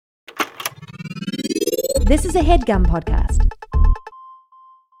This is a HeadGum podcast.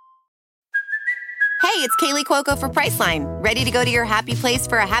 Hey, it's Kaylee Cuoco for Priceline. Ready to go to your happy place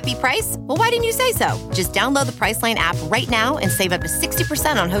for a happy price? Well, why didn't you say so? Just download the Priceline app right now and save up to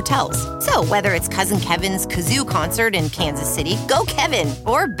 60% on hotels. So whether it's Cousin Kevin's Kazoo Concert in Kansas City, go Kevin,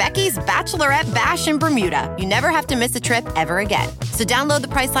 or Becky's Bachelorette Bash in Bermuda, you never have to miss a trip ever again. So download the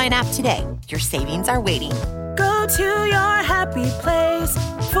Priceline app today. Your savings are waiting. Go to your happy place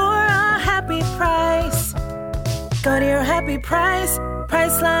for a happy price. Go to your happy price,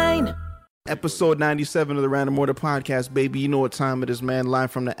 Priceline. Episode 97 of the Random Order Podcast, baby. You know what time it is, man. Live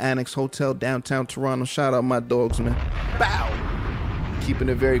from the Annex Hotel, downtown Toronto. Shout out my dogs, man. Bow! Keeping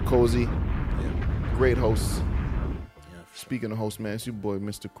it very cozy. Yeah. Great hosts. Yeah. Speaking of hosts, man, it's your boy,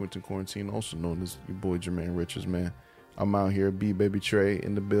 Mr. Quentin Quarantine, also known as your boy, Jermaine Richards, man. I'm out here, B-Baby Trey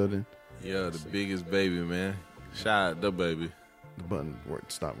in the building. Yeah, the biggest baby, man. Shout out the baby. The button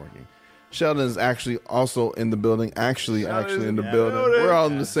stopped working. Sheldon's actually also in the building. Actually in the building. We're all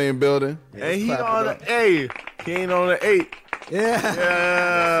in the same building. Hey, he on the 8. He ain't on the 8. Yeah.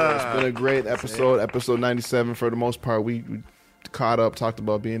 So it's been a great episode. Episode 97 for the most part. We caught up, talked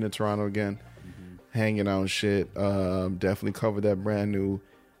about being in Toronto again, hanging out and shit. Definitely covered that brand new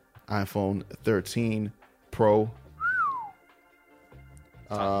iPhone 13 Pro.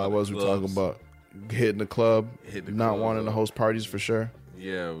 What was we talking about? Hitting the club, not wanting to host parties for sure.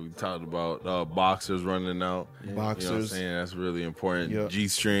 Yeah, we talked about boxers running out. Yeah. Boxers. You know what I'm saying? That's really important. Yep.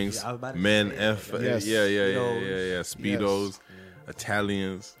 G-strings, yeah, men, yes. Speedos, yes.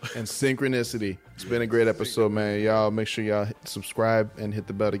 Italians. And synchronicity. It's been a great episode, man. Y'all make sure y'all subscribe and hit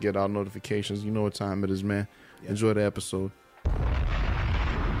the bell to get all notifications. You know what time it is, man. Yep. Enjoy the episode.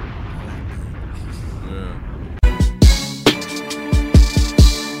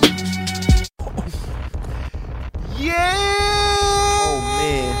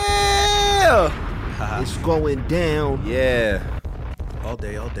 It's going down. Yeah. All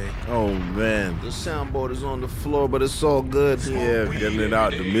day. Oh, man. The soundboard is on the floor, but it's all good. Yeah, getting it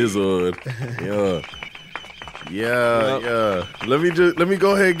out the mizzle. Yeah. Let me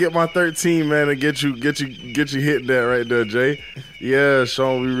go ahead and get my 13, man, and get you hitting that right there, Jay. Yeah,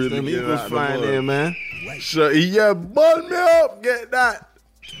 Sean, we really Them Eagles flying in, man. Yeah, button me up. Get that.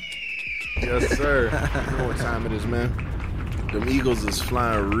 Yes, sir. You know what time it is, man. Them Eagles is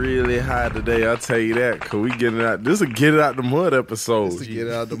flying really high today, I'll tell you that, because we getting out. This is a Get It Out the Mud episode. This is a Get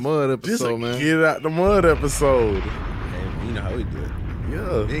It Out the Mud episode, man. Get It Out the Mud episode. Hey, you know how we do it.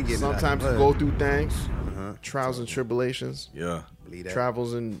 Yeah. Sometimes you go through things, trials and tribulations. Yeah.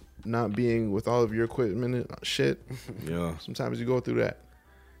 Travels and not being with all of your equipment and shit. Yeah. Sometimes you go through that.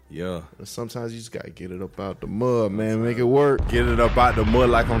 Yeah. And sometimes you just got to get it up out the mud, man. Make it work. Get it up out the mud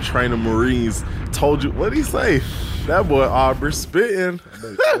like I'm training Marines. Told you. What'd he say? That boy Aubrey spitting.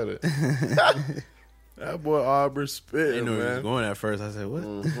 That boy Aubrey spitting, I didn't know man. he was going at first. I said, what?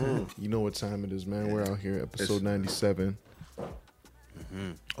 You know what time it is, man. We're out here, episode 97.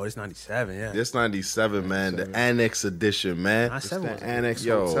 Oh, it's 97, yeah. This 97, man. The Annex edition, man. It's the Annex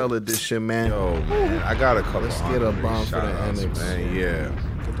Hotel edition, man. Yo, man. I got a couple. Let's get a bomb for the Annex, man. Yeah.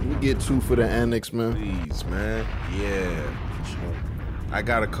 Let me get 2 for the Annex, man. Please, man. Yeah. I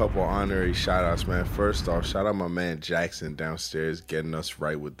got a couple honorary shout outs, man. First off, shout out my man Jackson downstairs getting us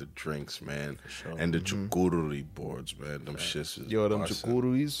right with the drinks, man. Sure. And the charcuterie boards, man. Them shits is Yo, them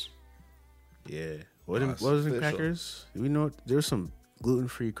charcuteries. Yeah. What was in crackers? Do we know there's some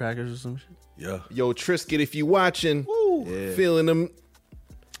gluten-free crackers or some shit? Yeah. Yo, Trisket, if you watching, feeling them.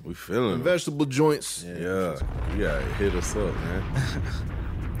 We feeling them. Vegetable joints. Yeah. Hit us up, man.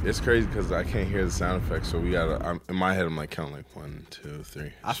 It's crazy because I can't hear the sound effects, so we gotta. In my head, I'm like counting like 1, 2,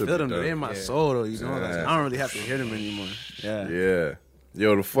 3. I feel them. They're in my soul, though. You know, I don't really have to hear them anymore. Yeah.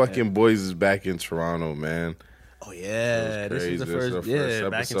 Yo, the fucking boys is back in Toronto, man. Oh yeah, this is the first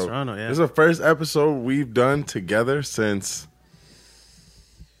episode. Back in Toronto. Yeah, this is the first episode we've done together since.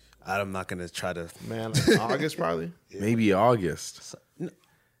 I'm not gonna try to. Man, like August probably. Maybe August.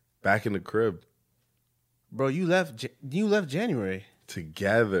 Back in the crib, bro. You left January.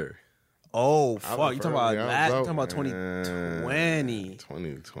 Together. Oh fuck! You talking about that? You talking about 2020?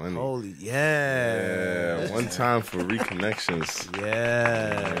 2020. Holy yeah! One time for reconnections.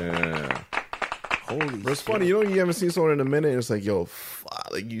 Yeah. Holy. But it's funny, you haven't seen someone in a minute. And it's like, yo, fuck.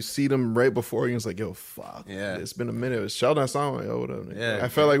 Like you see them right before you. And it's like, yo, fuck. Yeah. It's been a minute. Sheldon, I saw him. Like, yo, what up? Yeah. I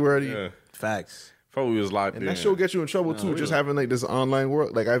felt like we're already. Facts. Thought we was locked in. And that shit will get you in trouble too. Just having like this online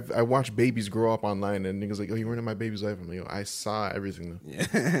world. Like I watch babies grow up online, and niggas like, "Oh, you ruining my baby's life." I'm like, "Yo, I saw everything." Yeah.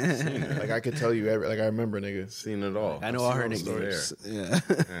 Like I could tell you, like I remember, nigga. Seen it all. I know all her niggas. Yeah.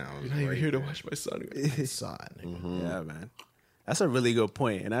 You're not even here to watch my son. I saw it. Nigga. Yeah, man. That's a really good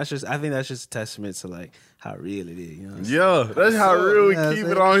point, and I think that's just a testament to like how real it is. You know what I'm saying? Yo, that's how real we Yeah, keep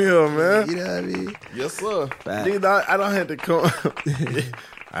so- it on here, man. You know what I mean? Yes, sir. Fact. Dude, I don't have to come.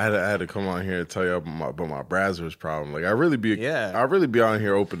 I had to come on here and tell you about my Brazzers problem. Like I really be on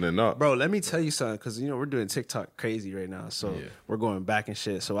here opening up, Bro, let me tell you something, because we're doing TikTok crazy right now, so we're going back and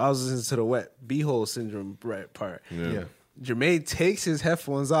shit. So I was listening to the wet beehole syndrome part. Yeah. Jermaine takes his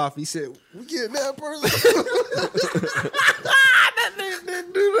headphones off. He said, "We getting that person." That nigga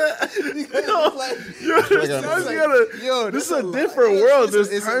didn't do that. Yo, this is a different world. There's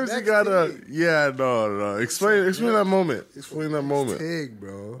it's a times you next gotta. thing. Yeah, no. Explain that moment. Explain that moment. Big,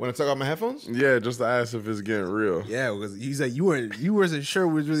 bro. When I took out my headphones? Yeah, just to ask if it's getting real. Yeah, because he said you wasn't sure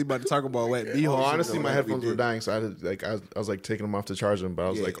we was really about to talk about wet beehole. Oh, honestly, syndrome my like we headphones were did. dying, so I was like taking them off to charge them. But I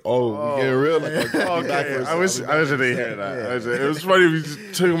was like, "Oh, we getting real." Like, Okay, I wish I didn't hear that. It was funny if you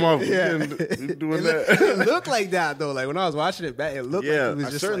just took them off. Yeah. Doing It that. looked like that though. Like when I was watching it back, it looked like it was I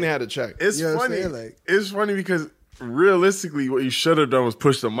just certainly like, had to check. It's You know what I'm funny. saying? Like- It's funny because realistically, what you should have done was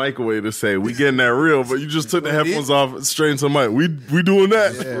push the mic away to say we getting that real, but you just took the headphones off straight into the mic. We doing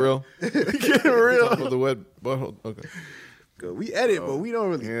that. For real. We getting real. Talking about the wet butthole. Okay. we edit, but we don't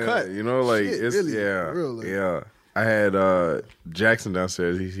really Yeah, cut. like Shit, it's really, yeah, for real, like- yeah. I had Jackson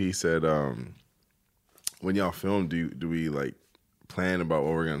downstairs. He said, when y'all film, do we like plan about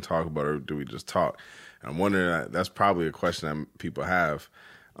what we're gonna talk about, or do we just talk? And I'm wondering. That's probably a question that people have.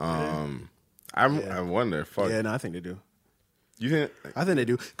 I wonder. Fuck. Yeah, no, I think they do. You think? I think they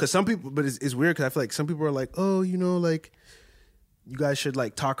do, because some people, but it's weird because I feel like some people are like, oh, like you guys should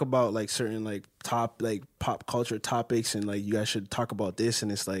like talk about like certain like pop culture topics, and like you guys should talk about this,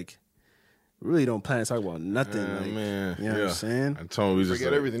 and it's like we really don't plan to talk about nothing. Like, Man, you know what I'm saying? I told him we just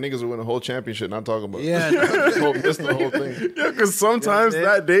Forget everything. Niggas will win a whole championship, not talking about Yeah, Missed the whole thing. Yeah, because sometimes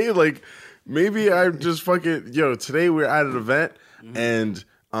that day, like, maybe I just fucking, today we're at an event, and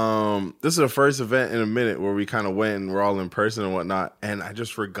this is the first event in a minute where we kind of went and we're all in person and whatnot, and I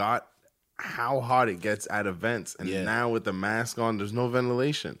just forgot how hot it gets at events. And now with the mask on, there's no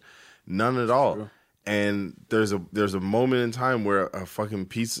ventilation. None at all. True. And there's a moment in time where a fucking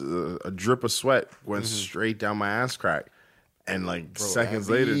a drip of sweat went straight down my ass crack. And like seconds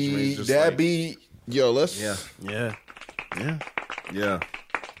later, Jermaine's just that like, be let's yeah.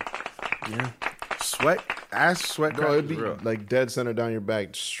 ass sweat bro, crack it'd is be real. like dead center down your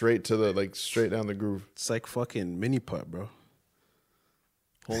back, straight down the groove. It's like fucking mini putt, bro.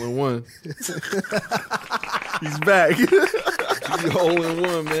 Hole in one. He's back. Hole in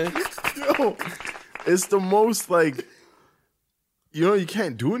one, man. Yo, it's the most like, you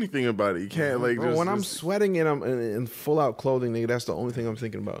can't do anything about it. You can't like. Bro, when I'm sweating and I'm in full out clothing, nigga, that's the only thing I'm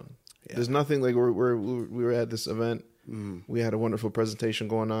thinking about. Yeah. There's nothing like we were at this event. We had a wonderful presentation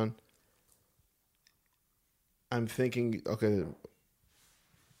going on. I'm thinking, okay,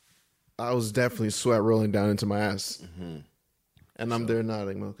 I was definitely sweat rolling down into my ass, and I'm there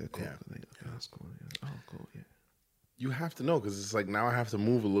nodding. Okay, cool. Yeah. Okay, that's cool. Yeah. Oh, cool. Yeah. You have to know, because it's like now I have to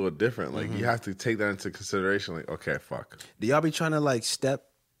move a little different. Like you have to take that into consideration. Like, okay, fuck. Do y'all be trying to like step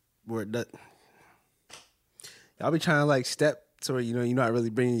where that? Y'all be trying to like step to where you're not really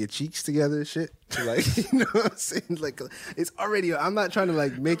bringing your cheeks together and shit. To like, you know what I'm saying? Like, it's already. I'm not trying to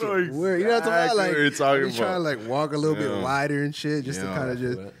like make it weird. You know what I'm talking about? Like, what you're talking I be trying to like walk a little bit wider and shit, just to kind of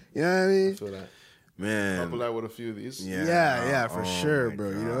just, you know what I mean? Feel that. Man, Couple that with a few of these. Yeah, for sure, my bro.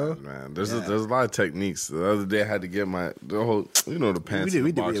 You God, know, man. There's a lot of techniques. The other day I had to get the whole, the pants. we and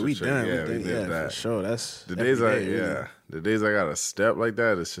the did, boxer we shit. did that. for sure. That's The every days I got a step like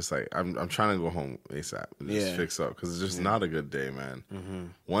that, it's just like I'm trying to go home ASAP and just Yeah. fix up, because it's just not a good day,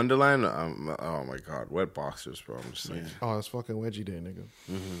 man. Wonderland, oh my God, wet boxers, bro. I'm just like, Oh, it's fucking wedgie day, nigga.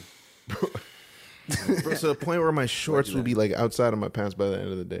 Bro, to the point where my shorts would be like outside of my pants by the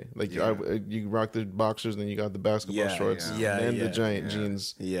end of the day. Like you rock the boxers, then you got the basketball shorts, and the giant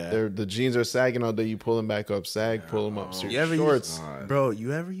jeans. Yeah. The jeans are sagging all day. You pull them back up, pull them up. So You your ever shorts bro.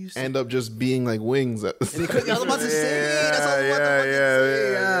 You ever used? end up just being like wings. I was about to say. That's all I was about to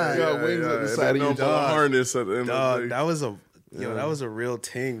say. You got wings at the side of your dog. Harness at the end Dog, of the that was that was a real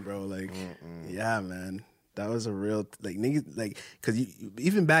thing, bro. Like, yeah, man. That was a real like niggas like, because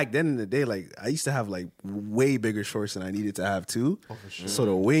even back then in the day, like I used to have like way bigger shorts than I needed to have too. Oh, for sure. So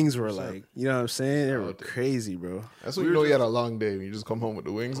the wings were like, you know what I'm saying? They were crazy, bro. That's when you know you had a long day. When you just come home with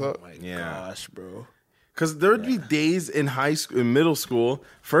the wings up. Gosh, bro. Because there would be days in in middle school.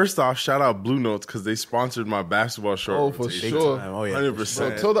 First off, shout out Blue Notes, because they sponsored my basketball short. Oh, for rotation. sure. Oh yeah,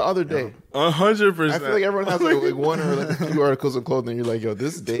 100%. Until the other day. 100%. I feel like everyone has like one or like a few articles of clothing. You're like, yo,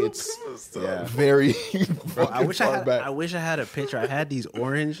 this date's very. Bro, I wish far back. I had a picture. I had these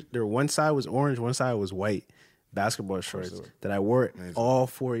orange. One side was orange, one side was white. basketball shorts that I wore all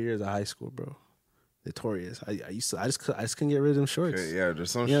 4 years of high school, bro. Notorious. I just couldn't get rid of them shorts. Okay, yeah,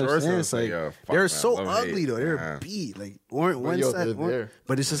 there's some You know shorts what I'm that's saying? like, It's like, fuck, they're man, so love, ugly hate. though. They're Yeah. beat. Like one yo, set, they're there.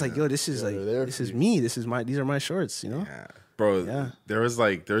 but it's just like, yo, this is they're there this for is you. me. These are my shorts. You know. Yeah. Bro, Yeah. there was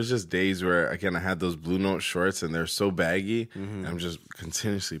just days where, again, I had those Blue Note shorts and they're so baggy, and I'm just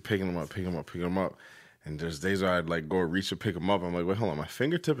continuously picking them up. And there's days where I'd like go reach to pick them up. I'm like, wait, hold on, my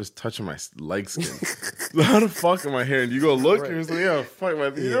fingertip is touching my leg skin. How the fuck am I here? And you go look, and it's like, yeah, fuck my.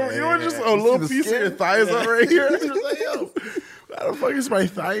 You know, just a little piece of your thighs up right here. I'm just like, yo, how the fuck is my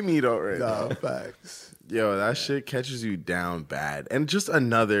thigh meat out right now? Facts. Yo, that shit catches you down bad. And just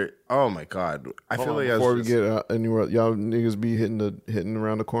another, oh my god, I feel like before we get anywhere, y'all niggas be hitting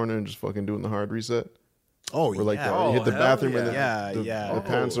around the corner and just fucking doing the hard reset. Oh, Or like yeah. you hit the hell bathroom and yeah. the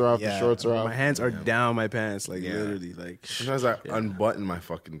pants are off, the shorts are off. My hands are down my pants, like literally, like sometimes I unbutton my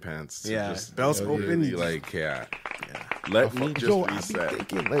fucking pants. To Yeah. just Belts open. really, like, let me just Yo, I be reset.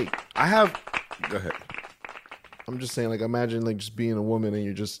 thinking, like, I have. Go ahead. I'm just saying, like, imagine like just being a woman and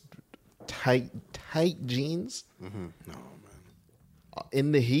you're just tight jeans. No, man.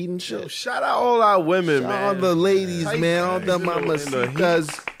 In the heat and shit. Shout out all our women, man. All the ladies, Tight man. All the jeans in the heat.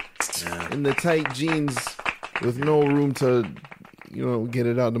 mamacitas in the tight jeans with no room to, get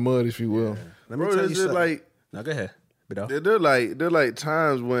it out the mud, if you will. let me Bro, tell you there's something. like No, go ahead. Bidal. there like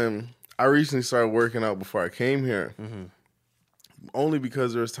times when I recently started working out before I came here. Only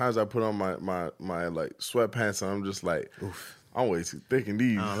because there's times I put on my like sweatpants and I'm just like, I'm way too thick in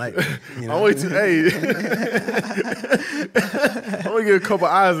these. I don't like it. I'm way too. Hey, I'm gonna get a couple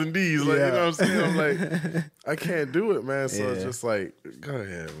eyes in these. Like, you know what I'm saying? I'm like, I can't do it, man. So it's just like, go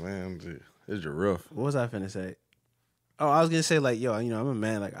ahead, man. Dude, it's your rough. What was I finna say? Oh, I was gonna say like, yo, I'm a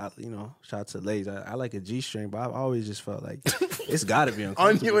man. Like, shout out to the ladies. I like a G-string, but I've always just felt like it's got to be On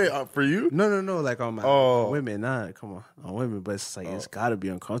uncomfortable. your way for you? No, like on my Oh. on women. Nah, come on women. But it's like it's got to be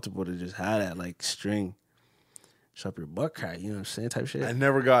uncomfortable to just have that like string, show up your butt crack. You know what I'm saying? Type shit. I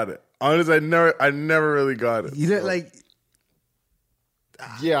never got it. Honestly, I never really got it. You know, like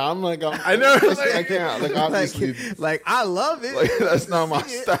Yeah, I'm like, I never. I can't. Like, obviously, like I love it. like, that's not my I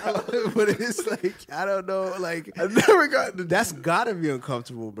style. love it, but it's like I don't know. Like I never got the. that's gotta be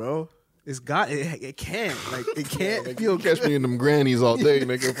uncomfortable, bro. It can't. Like it can't Like, feel you catch me in them grannies all day,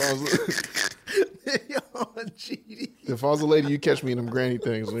 nigga. Yo, GD. If I was a lady, you catch me in them granny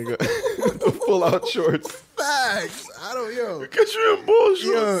things, nigga. The full out shorts. Facts. I don't Catch you in bullshit.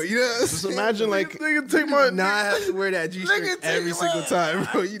 yo, you know. Just imagine, like, Nigga, take my. Now I have to wear that G-string Nigga, take every single time,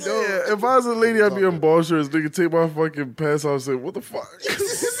 bro. You know. Yeah, if I was a lady, I'd be in ball shorts. Nigga, take my fucking pants off and say, what the fuck?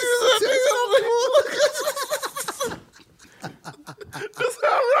 That's how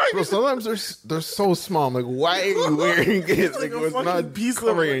right. bro, sometimes they're so small. I'm like, why are you wearing it? Like, Like a it's fucking not piece of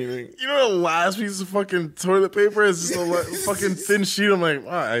covering anything. You know the last piece of fucking toilet paper is just a fucking thin sheet. I'm like,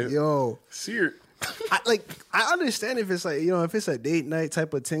 wow, I Yo, see it. I understand if it's like, if it's a date night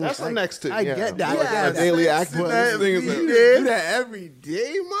type of thing. That's the next thing, I yeah. get that. Like, I get a that. daily act, but But this thing is you like- do that every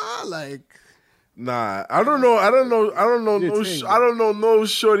day, ma. Like, Nah, I don't know. I don't know Your no. thing, I don't know no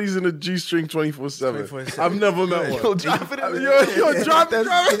shorties in a G-string 24/7. 24/7. I've never met one. Yo, drop it in Yo, drop that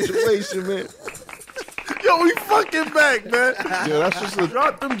it. situation, man. Yo, we fucking back, man. Yo, that's just a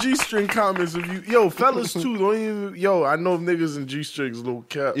Drop them G-string comments if you. Yo, fellas too. Don't even. Yo, I know niggas in G-strings, little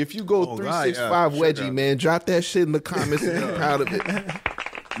cap. If you go God, 365 yeah. wedgie, man, drop that shit in the comments and be proud of it.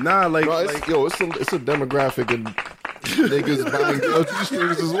 Nah, like, Bro, it's, like yo, it's a demographic and niggas buying LG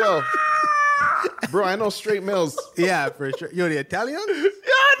strings as well. Bro, I know straight males. yeah, for sure. Yo, the Italian? yeah,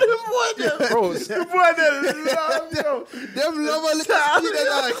 them boy, Bro, them boy, yo, Them love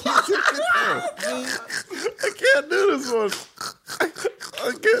I can't do this one.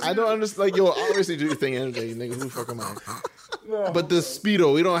 I can't. I don't understand. Like, yo, obviously do your thing any day, nigga. Who the fuck am I? But the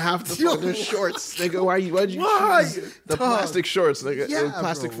Speedo, we don't have to fucking shorts, nigga. Why'd you choose the plastic shorts, nigga? Yeah, The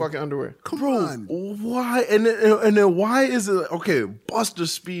plastic bro. fucking underwear. Come on. Why and then why is it okay? Buster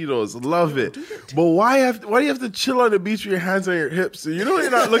Speedos, love it, but why do you have to chill on the beach with your hands on your hips? You know you're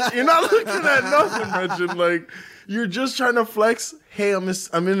not looking at nothing, Reggie. Like you're just trying to flex. Hey, I'm in a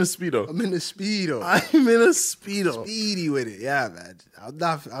Speedo. I'm in the Speedo. I'm in a Speedo. Speedy with it. Yeah, man.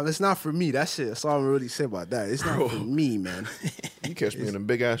 It's not for me. That shit. That's all I'm really say about that. It's not for me, man. You catch me in them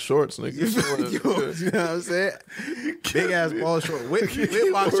big ass shorts, nigga. Yo, you know what I'm saying? Big ass ball short. With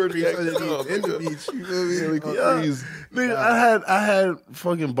boxer briefs underneath in the beach. You feel me? Yeah. Nigga, I had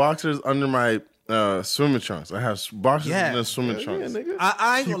fucking boxers under my Swimming trunks. I have boxers Yeah. and then swimming Yeah, trunks. nigga.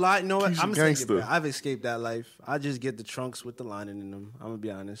 I ain't gonna lie. You know what? Keeps you I'm saying gangster. I've escaped that life. I just get the trunks with the lining in them. I'm gonna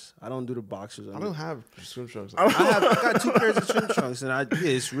be honest. I don't do the boxers. I don't have swim trunks. I got 2 pairs of swim trunks, and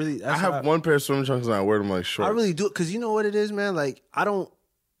it's really. That's I have one pair of swimming trunks and I wear them like shorts. I really do it because you know what it is, man. Like I don't.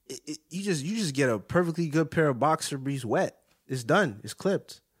 You just get a perfectly good pair of boxer briefs wet. It's done. It's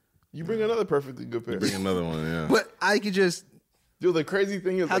clipped. You bring another perfectly good pair. Bring another one, yeah. But I could just. Dude, the crazy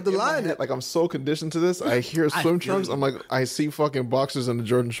thing is, Have like, the in my line. head, like, I'm so conditioned to this. I hear swim trunks. I'm like, I see fucking boxers and the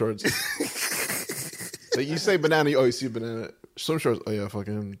Jordan shorts. Like, you say banana, you see banana. Swim shorts, oh yeah,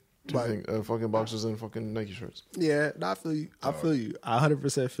 fucking fucking boxers and fucking Nike shorts. Yeah, I feel you. I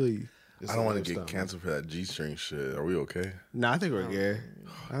 100% feel you. I don't want to get canceled for that G-string shit. Are we okay? Nah, I think we're good.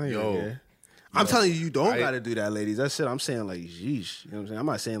 I think Yo. we're good. I'm telling you don't got to do that, ladies. That's it. I'm saying like, yeesh. You know what I'm saying? I'm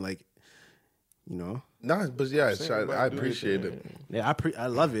not saying like, you know. Nah, but yeah, I appreciate it. Yeah, I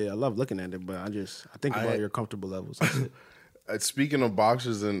love it. I love looking at it, but I think about your comfortable levels. That's it. Speaking of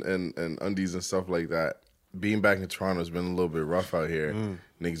boxers and undies and stuff like that, being back in Toronto has been a little bit rough out here.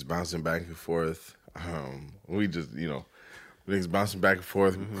 Niggas bouncing back and forth. We just, niggas bouncing back and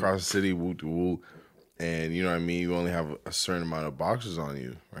forth across the city, woo to woo. And you know what I mean? You only have a certain amount of boxers on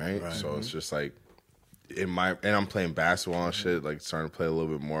you, right? So it's just like, and I'm playing basketball and shit, like starting to play a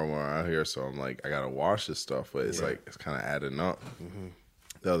little bit more when I'm out here. So I'm like, I gotta wash this stuff, but it's like, it's kind of adding up.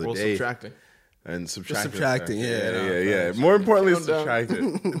 The other day. Subtracting. And subtracting. Yeah. More importantly,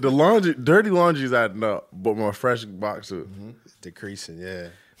 subtracting. The dirty laundry's adding up, but my fresh boxer Decreasing, yeah.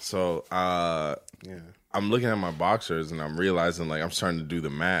 So I'm looking at my boxers and I'm realizing like I'm starting to do the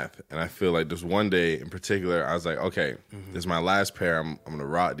math, and I feel like this one day in particular, I was like, okay, this is my last pair. I'm gonna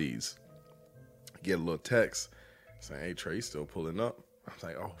rock these. Get a little text saying, "Hey Trey, you still pulling up?" I was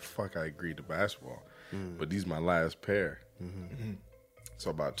like, "Oh fuck, I agreed to basketball, but these my last pair." So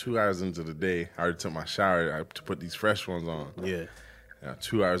about 2 hours into the day, I already took my shower. I had to put these fresh ones on. Yeah. Now,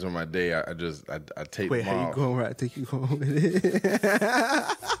 2 hours of my day, I take Wait, them how off. you going where I think you going with it?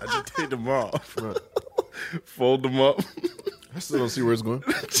 I just take them off, fold them up, I still don't see where it's going.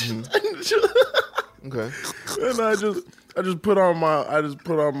 Okay. and I just put on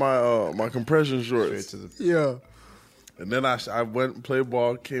my my compression shorts. Yeah. And then I went and played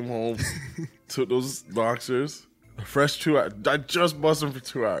ball, came home, took those boxers, a fresh 2 hours. I just bust them for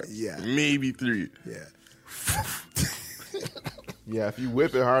 2 hours. Yeah. Maybe 3. Yeah. Yeah, if you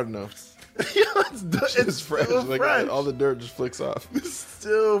whip it hard enough, It's fresh. still Like fresh. all the dirt just flicks off. It's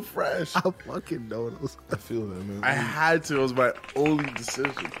still fresh. I fucking know those. I feel that, man. I had to. It was my only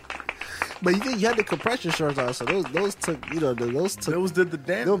decision. But you think you had the compression shorts on, so those took, those took Those did the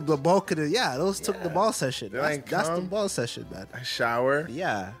damage. the bulk of those took the ball session. They ain't That's the come. ball session, man. I shower,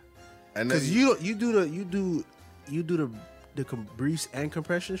 Yeah. and then Because you do the briefs and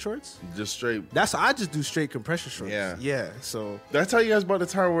compression shorts. just straight. I just do straight compression shorts. Yeah. So Did I tell you guys about the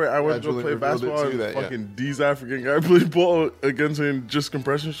time where I went to Julian play revealed it basketball to and you that, yeah. fucking D's African guy played ball against me in just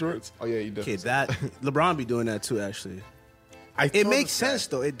compression shorts? Oh yeah, you definitely. okay, that LeBron be doing that too. Actually, it thought makes of that. sense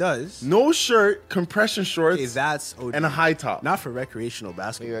though. It does. No shirt, compression shorts, Okay, that's OD. and a high top. Not for recreational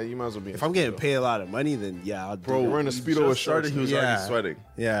basketball. Yeah, you might as well be. If I'm getting paid a lot of money, then yeah, I'll do Bro, that. we're in a he Speedo with just started. shorts. He was Yeah. already sweating,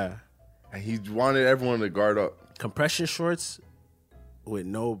 Yeah, and he wanted everyone to guard up. compression shorts with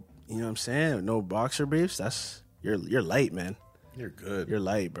no, you know what I'm saying, no boxer briefs. That's you're light, man. You're good. You're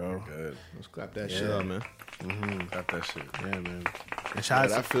light, bro. good. Let's clap that shit up, man. Got that shit. Yeah, man. And Yeah, shout out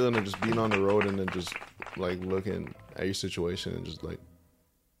that to feeling of just being on the road and then just like looking at your situation and just like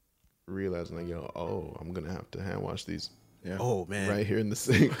realizing like, I'm gonna have to hand wash these oh man, right here in the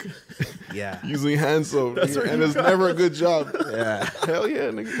sink yeah. using hand soap, nigga, and it's never a good job. Yeah. Hell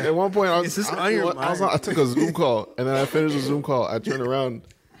yeah, nigga. At one point, It's just on your I took a Zoom call and then I finished the Zoom call. I turned around.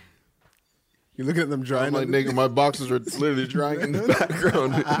 You're looking at them I'm drying. like, nigga, my boxes are literally drying in the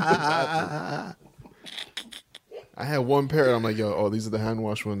background. I had one pair. And I'm like, these are the hand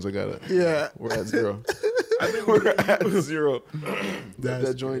wash ones. I gotta. Yeah. We're at 0. We're at 0. That's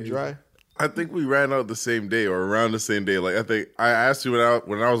That joint crazy. dry. I think we ran out the same day or around the same day. Like I think I asked you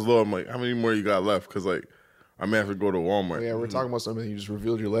when I was low. I'm like, how many more you got left? Because like I may have to go to Walmart. Yeah, we're talking about something. You just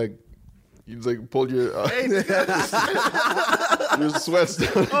revealed your leg. You just like pulled your your sweats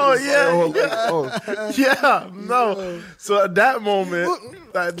down. Oh yeah. Oh, Yeah, no. So at that moment,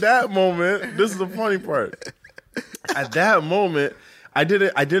 this is the funny part. At that moment, I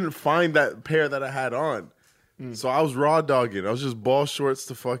didn't find that pair that I had on. So I was raw dogging. I was just ball shorts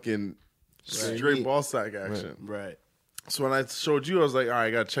to fucking straight ball sack action. Right. So when I showed you, I was like, all right,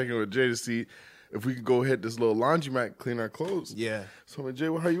 I got to check in with Jay to see if we could go hit this little laundromat, clean our clothes. Yeah. So I'm like, Jay,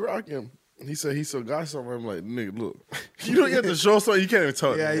 how you rocking? He said he still got something. I'm like, nigga, look. You don't get to show something. You can't even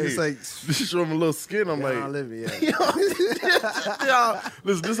tell. Yeah, hey, he's like, just show him a little skin. I'm like, I'm living,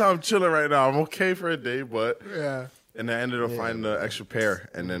 listen, this is how I'm chilling right now. I'm okay for a day, but yeah. and I ended up finding an extra pair,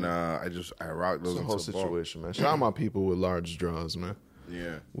 and then I rocked those. It's a whole into a ball. situation, man. Shout out my people with large draws, man.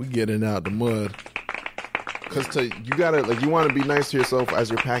 Yeah. We getting out the mud. Cause you gotta you want to be nice to yourself as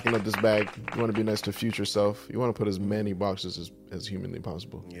you're packing up this bag. You want to be nice to future self. You want to put as many boxes as humanly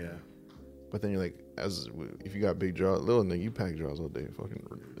possible. Yeah. But then you're like, if you got big draws, little nigga, you pack draws all day.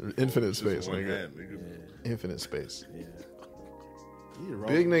 Fucking infinite space, One nigga. hand, nigga. Infinite space. Yeah.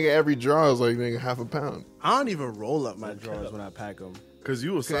 Big nigga, every draw is like nigga half a pound. I don't even roll up my drawers when I pack them. Cause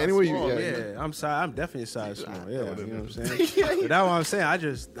you was size anyway, small, yeah. nigga. Yeah, I'm sorry. I'm definitely size small. Yeah, you know what I'm saying. But that's what I'm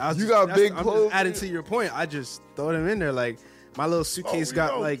saying. You got big I'm clothes, just adding to your point. I just throw them in there. Like my little suitcase we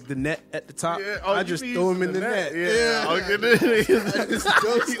got know. like the net at the top. Yeah, I just throw them in the net. Yeah, I'll get it. Just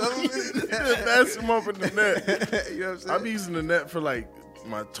throw some in the net. That's him up in the net. You know what I'm saying? I be using the net for like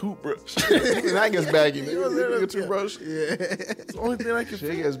my toothbrush. That gets baggy, nigga. Nigga toothbrush. It's the only thing I can Shit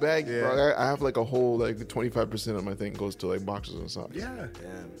fit. gets baggy, bro. I have like a whole 25% of my thing goes to like boxes and socks. Yeah.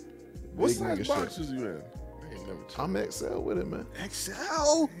 Damn. What Big size nigga boxes you in? I ain't never checked. I'm XL with it, man. XL.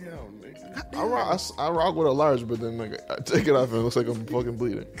 Hell, nigga. I rock with a large, but then like I take it off and it looks like I'm fucking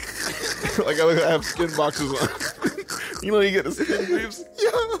bleeding. Like I have skin boxes on. You know you get the skin briefs.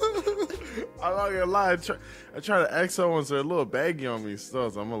 I'm not gonna lie. I try to XL ones. They're a little baggy on me still.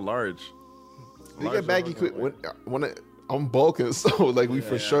 So I'm a large. You get baggy quick when I'm bulking, so like we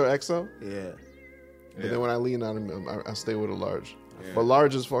for sure XL. Yeah. But then when I lean on them, I stay with a large. But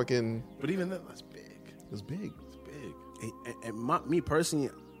large is fucking. But even then, that's big. It's big. It's big. And me personally,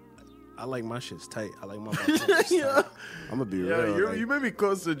 I like my shit's tight. I like my boxers tight. I'm gonna be real. You made me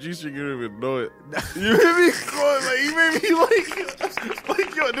close to G-string. You don't even know it. You made me close. Like you made me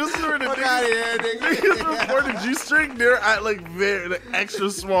like yo. This is where the niggas before the G-string. They're at like very extra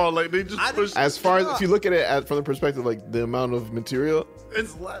small. Like they just push. As far as if you look at it from the perspective like the amount of material,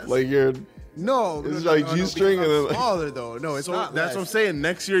 It's less. like you're. No, It's like G-string and then, like- smaller though. No, it's So not. that's what I'm saying.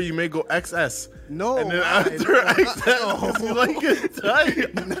 Next year you may go XS. No, And then why? after XS, you like it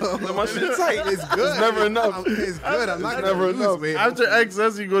tight. No, my shit tight. It's good. It's never enough. It's good. I'm not never gonna lose enough. weight. After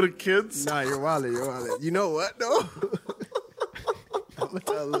XS, you go to kids. Nah, you're wildin'. You're wildin'. You know what though? I'm gonna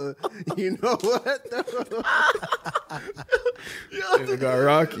tell you know what though? It got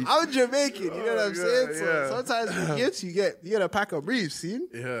rocky. I'm Jamaican. You know what I'm yeah, saying? yeah. So sometimes with gifts, you get a pack of briefs. See?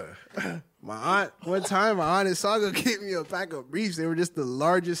 Yeah. My aunt, one time, my aunt in Saga gave me a pack of briefs. They were just the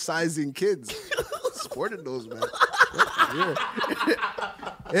largest sizing kids. Sported those, man. Yeah.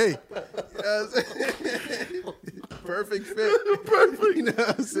 Hey. You know what I'm saying? Perfect fit. Perfect. You know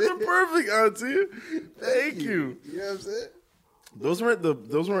what I'm saying? You're perfect, auntie. Thank you. You know what I'm saying? Those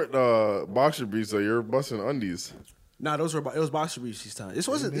weren't boxer briefs though. You're busting undies. Nah, it was boxer briefs this time. This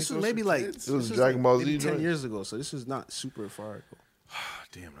was maybe like It was Dragon Ball Z maybe 10 joint. years ago, so this was not super far ago.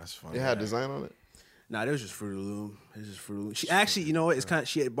 Damn, that's funny. It had design on it. Nah, it was just Fruit of the Loom. It was just Fruit of the Loom. She actually, you know what? It's kind of,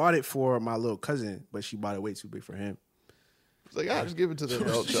 she had bought it for my little cousin, but she bought it way too big for him. It's like, just give it to the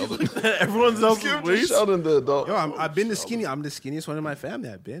adult Sheldon. Everyone's else's Give it to waist. Sheldon, the adult. Yo, I've been the skinny. I'm the skinniest one in my family.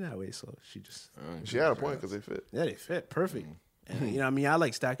 I've been that way, so she just She had a point because they fit. they fit perfect. And you know, what I mean, I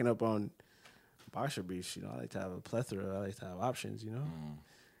like stacking up on boxer briefs. You know, I like to have a plethora. I like to have options. You know,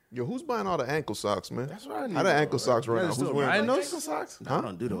 Yo, who's buying all the ankle socks, man? That's what I need. How the ankle socks right now? Let's Who's do it. wearing I them? know- Ankle socks? no, I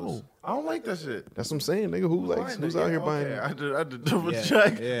don't do those. I don't like that shit. That's what I'm saying, nigga. Who's out here buying? Okay, I had to double Yeah,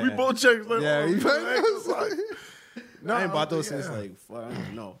 check. yeah. We both checked. Like, Yeah, oh, you we buying got ankle socks. No, I ain't bought those yeah. since like fuck, I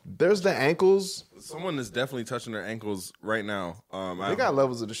don't know. There's the ankles. Someone is definitely touching their ankles right now. They got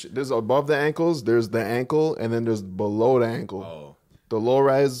levels of the shit. There's above the ankles. There's the ankle, and then there's below the ankle. Oh. The low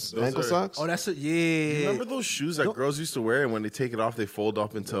rise Those ankle are- socks. Oh, that's it. Yeah. Remember those shoes that girls used to wear, and when they take it off, they fold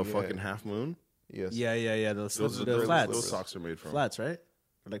up into a fucking half moon? Yes. Yeah. Those Those are the those flats. Those socks are made from. Flats, right?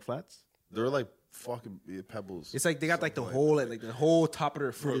 Or like flats. They're like fucking pebbles. It's like they got like the whole like the whole top of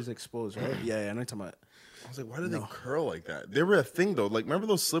their foot is exposed, right? Yeah. I know what you're talking about. I was like, why do they curl like that? They were a thing though. Like, remember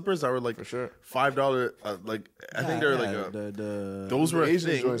those slippers that were like For sure. $5? Like, I think they were like those were a Asian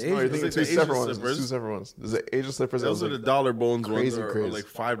thing. joints. No, you're thinking It's two like the separate Asian ones. slippers. Two separate ones. There's the Asian slippers. Those that are was the like, dollar bones crazy ones, or craze. like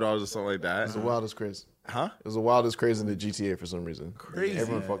 $5 or something like that. the wildest craze. Huh? It was the wildest craze in the GTA for some reason. Crazy.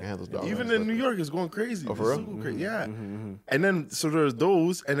 Everyone fucking had those dollars. Even in New York, it's going crazy. Oh, for It's real? super crazy. Yeah. And then, so there's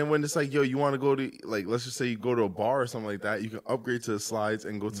those. And then when it's like, yo, you want to go to, like, let's just say you go to a bar or something like that, you can upgrade to the slides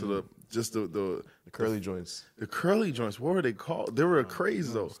and go to the the curly joints. the curly joints. What were they called? They were a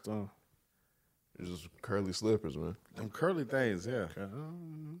craze, though. It's just curly slippers, man. Them curly things, yeah.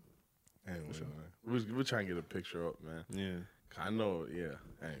 Anyway, we're trying to get a picture up, man. Yeah. I know, yeah.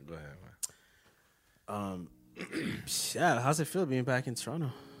 Hey, go ahead, man. Yeah, how's it feel being back in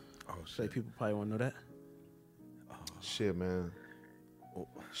Toronto? Oh, Like shit. people probably want to know that. Shit, man.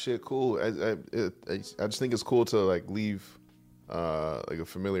 Shit, cool. I just think it's cool to like leave like a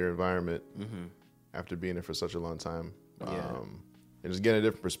familiar environment after being there for such a long time, and just get a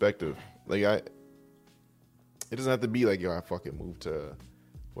different perspective. Like it doesn't have to be like, yo, I fucking moved to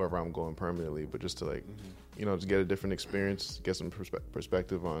wherever I'm going permanently, but just to like, you know, just get a different experience, get some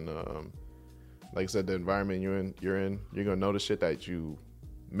perspective on, like I said, the environment you're in. You're gonna notice shit that you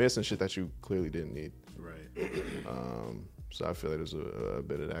miss and shit that you clearly didn't need. Right. So I feel like there's a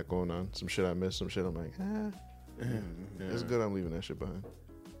bit of that going on. Some shit I missed, some shit I'm like, it's good I'm leaving that shit behind.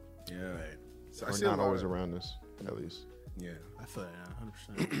 Yeah. Right. So Or not always around us, at least. Yeah. I feel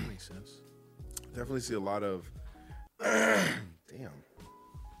that 100%. That makes sense. Definitely see a lot of damn.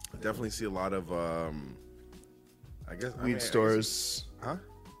 Definitely see a lot of I guess Weed stores. Huh?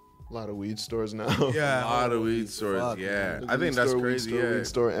 A lot of weed stores now. Yeah, a lot of weed stores. Fuck, yeah, man. I think that's Weed crazy. store, Yeah, weed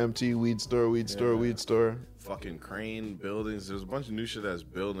store empty, weed store. fucking crane buildings. There's a bunch of new shit that's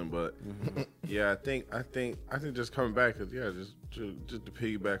building, but yeah, I think just coming back, 'cause, yeah, just to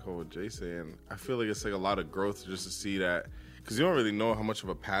piggyback on what Jay saying, I feel like it's like a lot of growth just to see that, because you don't really know how much of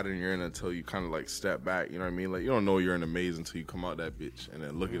a pattern you're in until you kind of like step back. You know what I mean? Like you don't know you're in a maze until you come out that bitch and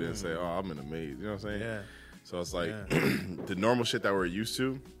then look at it and say, oh, I'm in a maze. You know what I'm saying? Yeah. So it's like the normal shit that we're used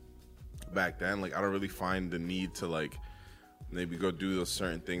to back then, like I don't really find the need to like maybe go do those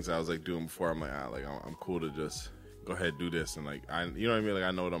certain things I was like doing before. I'm like, I'm cool to just go ahead and do this, and like you know what I mean? Like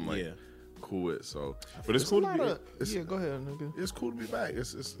I know what I'm like cool with. So, but it's cool to be. Yeah, go ahead, nigga. It's cool to be back.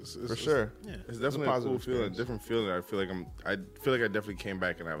 It's For sure. Yeah. It's definitely a positive cool feeling, experience. different feeling. I feel like I definitely came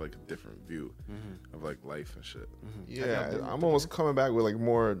back and I have like a different view of like life and shit. Yeah, I'm almost coming back with like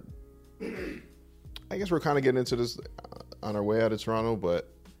more. I guess we're kind of getting into this on our way out of Toronto, but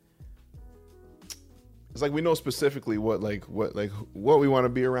it's like we know specifically what we want to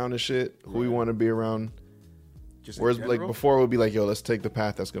be around and shit, who we want to be around. Just in Whereas like general? before it would be like, yo, let's take the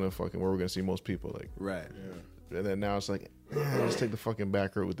path that's gonna fucking where we're gonna see most people. Like, Right. and then now it's like, let's take the fucking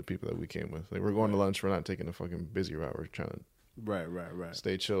back route with the people that we came with. Like we're going to lunch, we're not taking the fucking busy route. We're trying to Right.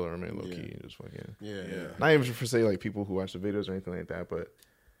 stay chill or remain low key and just fucking. Yeah. Not even for say like people who watch the videos or anything like that, but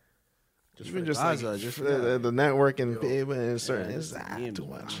even just like Gaza, just the networking people and certain it's just too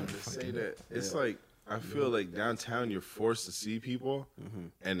much. Say that it's like I feel like downtown you're forced to see people,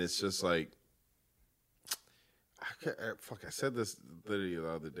 and it's just like I said this literally the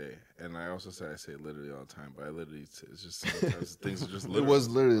other day, and I also said I say it literally all the time, but I literally it's just sometimes things are just literal. It was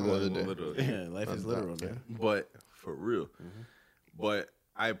literally the other day. Literally. Yeah, life is literal, man. But for real. But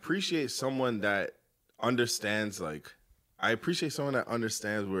I appreciate someone that understands, like, I appreciate someone that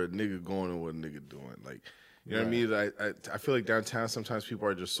understands where a nigga going and what a nigga doing. Like, you know what I mean? I feel like downtown sometimes people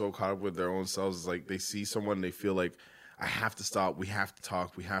are just so caught up with their own selves. It's like they see someone, they feel like, I have to stop, we have to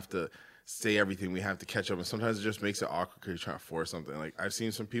talk, we have to say everything, we have to catch up. And sometimes it just makes it awkward because you're trying to force something. Like, I've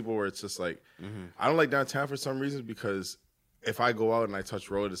seen some people where it's just like, I don't like downtown for some reason because if I go out and I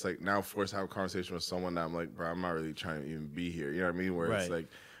touch road, it's like now forced to have a conversation with someone that I'm like, bro, I'm not really trying to even be here. You know what I mean? Where it's like,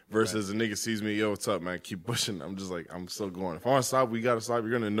 versus a nigga sees me, yo, what's up, man? Keep pushing. I'm just like, I'm still going. If I want to stop, we got to stop.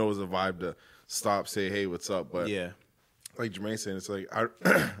 You're going to know it's a vibe to stop, say, hey, what's up? But like Jermaine saying, it's like, I'm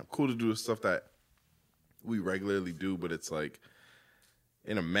cool to do stuff that we regularly do, but it's like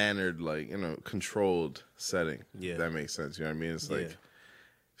in a mannered, like in a controlled setting. Yeah. If that makes sense. You know what I mean? It's like,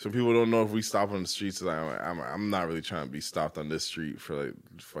 some people don't know if we stop on the streets. Like, I'm not really trying to be stopped on this street for like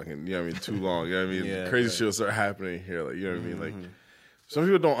fucking, you know what I mean, too long. You know what I mean? Crazy shit will start happening here. Like, you know what I mean? Like, some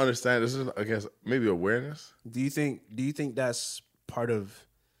people don't understand. This is, I guess, maybe awareness. Do you think that's part of,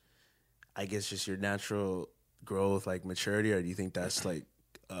 I guess, just your natural growth, like maturity, or do you think that's like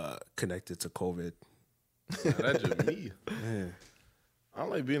connected to COVID? That's just me. I don't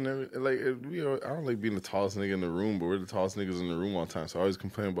like being like I don't like being the tallest nigga in the room, but we're the tallest niggas in the room all the time. So I always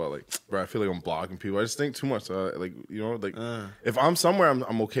complain about like, bro, I feel like I'm blocking people. I just think too much. Like, you know, like if I'm somewhere,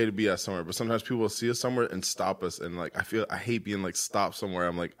 I'm okay to be at somewhere. But sometimes people will see us somewhere and stop us, and like I hate being like stopped somewhere.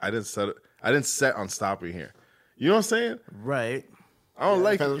 I'm like, I didn't set on stopping here. You know what I'm saying? Right. I don't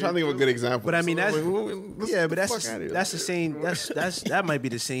like. I'm trying to think of a good example. But I mean, that's but that's the same. That might be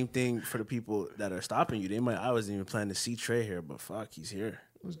the same thing for the people that are stopping you. They might. I wasn't even planning to see Trey here, but fuck, he's here.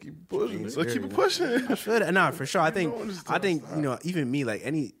 Let's keep pushing. So keep it pushing. I feel that. Nah, for sure. I think you know, even me, like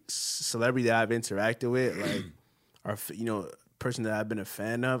any celebrity that I've interacted with, like, or you know, person that I've been a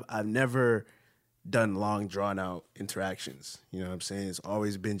fan of, I've never done long, drawn out interactions. You know what I'm saying? It's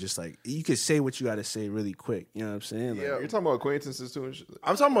always been just like, you could say what you got to say really quick. You know what I'm saying? Like, You're talking about acquaintances too and shit.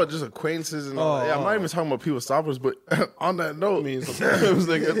 I'm talking about just acquaintances and all that. Yeah, I'm not even talking about people stoppers, but on that note, sometimes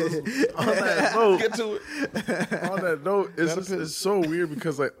on that note, Get to it. on that note, it's so weird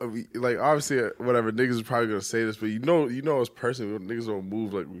because like obviously whatever niggas is probably gonna say this, but you know as person niggas don't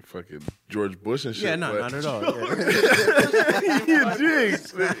move like we fucking George Bush and shit. yeah, no, not at all. Yeah. You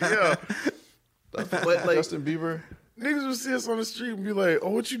jigs, yeah. But like Justin Bieber. niggas will see us on the street and be like,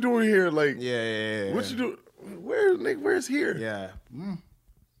 "Oh, what you doing here?" Like, Yeah. what you doing? Where's here? Yeah.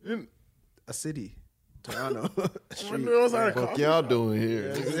 And A city. Toronto. when else I What y'all doing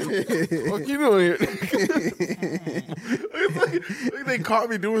here? What you doing here? It's like they caught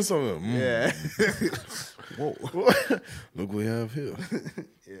me doing something. Yeah. Whoa. Look what we have here.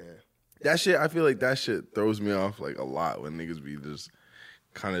 Yeah. That shit, I feel like that shit throws me off like a lot when niggas be just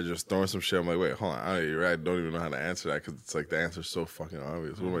kind of just throwing some shit. I'm like, wait, hold on. I don't even know how to answer that because it's like the answer's so fucking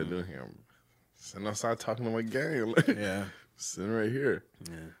obvious. What am I doing here? I'm sitting outside talking to my gang. Like, Yeah. sitting right here.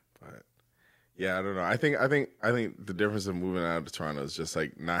 Yeah. But yeah, I don't know. I think the difference of moving out of Toronto is just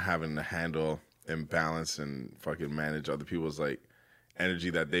like not having to handle and balance and fucking manage other people's like energy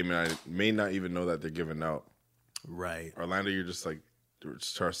that they may not even know that they're giving out. Right. Orlando, you're just like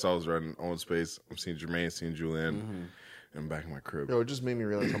just to ourselves, running own space. I'm seeing Jermaine, seeing Julian, and back in my crib. Yo, it just made me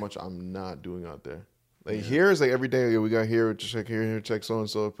realize how much I'm not doing out there. Like here is like every day. Yo, we got here, check here, check so and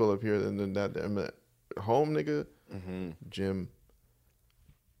so, pull up here, and then that. I'm at home, nigga. Gym.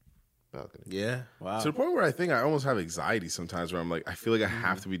 Balcony. Yeah. Wow. To the point where I think I almost have anxiety sometimes, where I'm like, I feel like I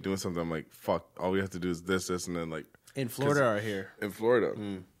have to be doing something. I'm like, fuck, all we have to do is this, and then like In Florida or here? in Florida,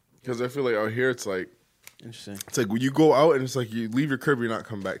 because I feel like out here it's like. Interesting. It's like when you go out and it's like you leave your crib, you're not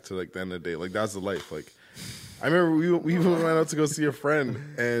coming back to like the end of the day. Like that's the life. Like I remember we even went out to go see a friend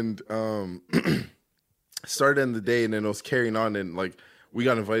and started in the day and then it was carrying on and like we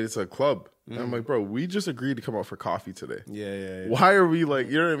got invited to a club. And I'm like, bro, we just agreed to come out for coffee today. Yeah. Why are we like,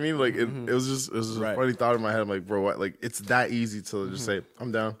 you know what I mean? Like it was just Right. a funny thought in my head. I'm like, bro, what? Like it's that easy to just say,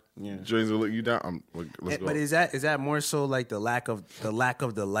 I'm down. Yeah. Joey's gonna look you down. I'm like, let's go. But is that more so like the lack of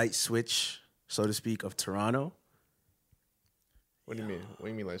the light switch, so to speak, of Toronto? What do you mean? What do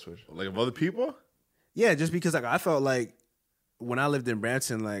you mean light switch? Like of other people? Yeah, just because like I felt like when I lived in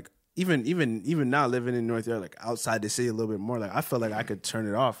Brampton, like even now living in North York, like outside the city a little bit more, like I felt like I could turn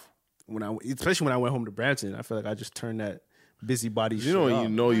it off especially when I went home to Brampton. I feel like I just turned that busybody shit off. You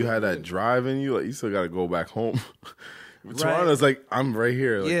know you had that drive in you, like you still got to go back home. Right. Toronto's like I'm right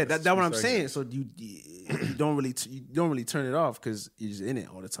here. Like, Yeah, that's what I'm saying. So you don't really turn it off because you're just in it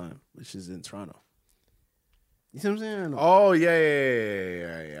all the time, which is in Toronto. You see what I'm saying? Oh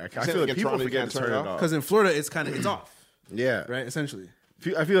yeah. I feel like in people Toronto you forget can't to turn turn it it off? off. Because in Florida it's off, Yeah, right? Essentially.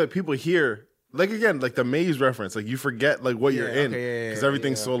 I feel like people here, like again, like the maze reference, like you forget like what you're in okay, because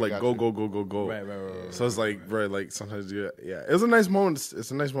everything's so like go. Right. So it's like, bro, like sometimes it was a nice moment.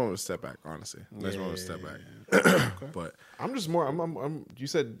 It's a nice moment to step back, honestly. Nice moment to step back. But I'm just more.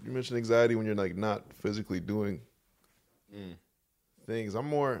 You mentioned anxiety when you're like not physically doing things. I'm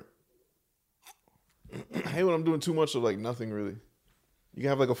more. I hate when I'm doing too much of like nothing really. You can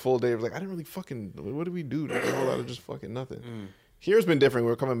have like a full day of like I didn't really fucking. What did we do? Like, a whole lot of just fucking nothing. Here's been different.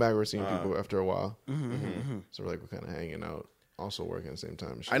 We're coming back. We're seeing people after a while. So we're kind of hanging out, also working at the same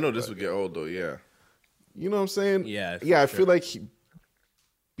time. And shit I know like this that. would get old though. Yeah, You know what I'm saying? Yeah, for I feel like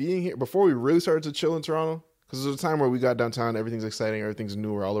being here before we really started to chill in Toronto, because there was a time where we got downtown, everything's exciting, everything's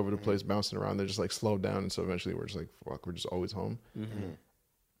new, we're all over the place, bouncing around. They just like slowed down, and so eventually we're just like, fuck, we're just always home.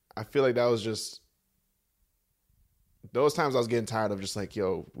 I feel like that was just those times I was getting tired of just like,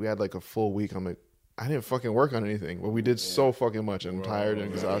 yo, we had like a full week. I'm like, I didn't fucking work on anything, but we did so fucking much, and I'm tired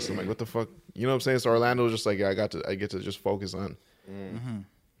and exhausted. I'm like, what the fuck? You know what I'm saying? So Orlando was just like, yeah, I get to just focus on.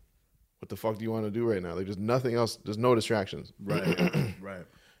 What the fuck do you want to do right now? Like, there's nothing else. There's no distractions. Right.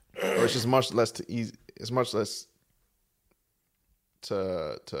 Or it's just much less to ease. It's much less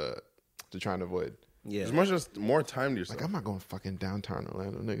to try and avoid. Yeah. there's much just more time to yourself. Like, I'm not going fucking downtown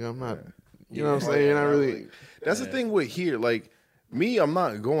Orlando, nigga. I'm not. You know what I'm saying? You're not really. That's the thing with here. Like me, I'm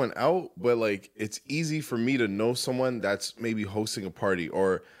not going out, but like it's easy for me to know someone that's maybe hosting a party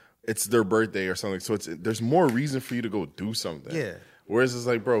or it's their birthday or something. So there's more reason for you to go do something. Yeah. Whereas it's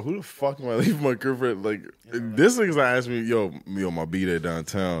like, bro, who the fuck am I leaving my girlfriend? Like this nigga's not asking me, yo, my B-Day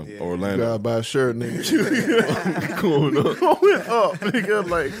downtown Orlando. You gotta buy a shirt, nigga. Going up, nigga.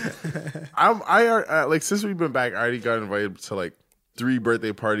 Like like since we've been back, I already got invited to like 3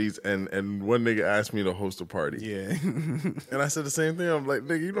 birthday parties, and one nigga asked me to host a party. Yeah. And I said the same thing. I'm like,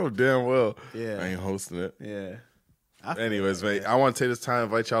 nigga, you know damn well Yeah. I ain't hosting it. Yeah. Anyways, mate, I want to take this time to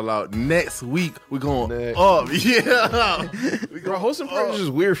invite y'all out. Next week, we're going Next. up. Yeah. Bro, hosting parties is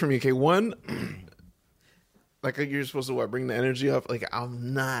just weird for me. Okay, one, like you're supposed to bring the energy up. Like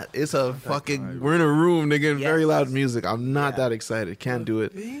I'm not. It's a fucking. We're in a room, nigga, and very loud music. I'm not that excited. Can't do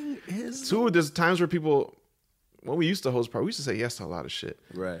it. Two, there's times where people, when we used to host parties, we used to say yes to a lot of shit.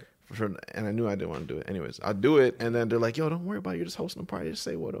 Right. And I knew I didn't want to do it. Anyways, I'll do it, and then they're like, "Yo, don't worry about it. You're just hosting a party. Just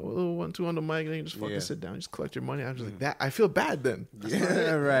say what a little 1-2 on the mic, and then you just fucking sit down, just collect your money." I'm just like that. I feel bad then.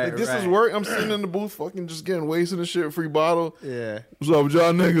 Yeah, right. Like, this is work. I'm sitting in the booth, fucking just getting wasted and shit, free bottle. Yeah. What's up with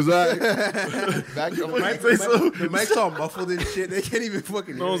y'all niggas? Back The mic's all muffled and shit. They can't even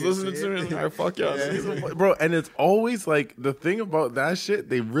fucking. No one's listening to me. All right, fuck y'all. Bro, and it's always like the thing about that shit,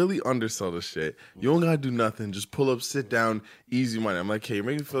 they really undersell the shit. You don't gotta do nothing. Just pull up, sit down, easy money. I'm like, hey, you're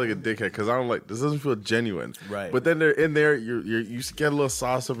making me feel like a dickhead because I don't like this. Doesn't feel genuine. Right. But then they're in there, you get a little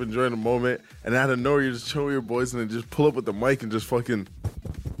sauce up, enjoying the moment, and out of nowhere, you're just chilling with your boys, and then just pull up with the mic and just fucking.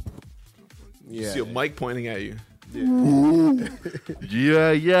 You see a mic pointing at you.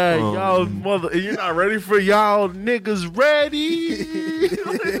 Yeah, y'all mother. You're not ready for y'all niggas ready. You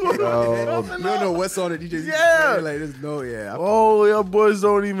don't know what's on it. You just like there's no Oh, y'all boys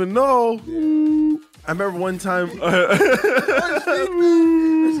don't even know. I remember one time. I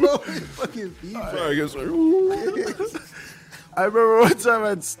remember one time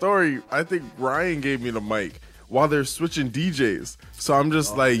at Story, I think Ryan gave me the mic while they're switching DJs. So I'm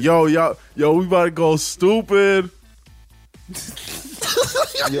just like, yo, we about to go stupid.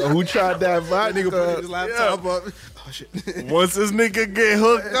 Yo, who tried that vodka? Nigga put his laptop up. Oh shit. Once this nigga get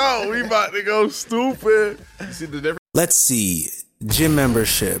hooked up, we about to go stupid. You see the difference? Let's see. Gym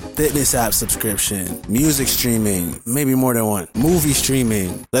membership, fitness app subscription, music streaming, maybe more than one. Movie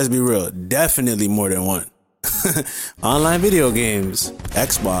streaming, let's be real, definitely more than one. Online video games,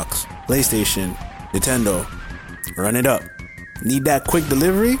 Xbox, PlayStation, Nintendo. Run it up. Need that quick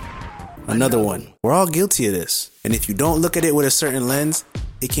delivery? Another one. We're all guilty of this. And if you don't look at it with a certain lens,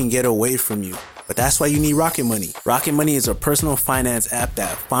 it can get away from you. But that's why you need Rocket Money. Rocket Money is a personal finance app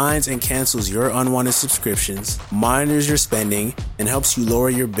that finds and cancels your unwanted subscriptions, monitors your spending, and helps you lower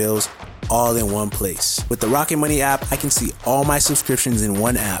your bills all in one place. With the Rocket Money app, I can see all my subscriptions in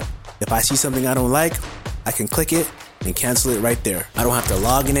one app. If I see something I don't like, I can click it and cancel it right there. I don't have to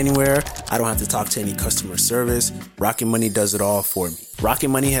log in anywhere. I don't have to talk to any customer service. Rocket Money does it all for me. Rocket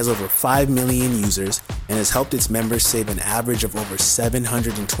Money has over 5 million users and has helped its members save an average of over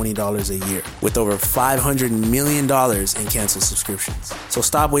 $720 a year, with over $500 million in canceled subscriptions. So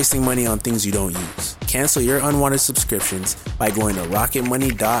stop wasting money on things you don't use. Cancel your unwanted subscriptions by going to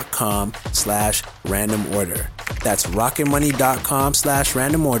rocketmoney.com/random order. That's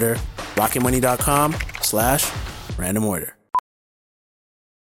rocketmoney.com/random order. rocketmoney.com/random order.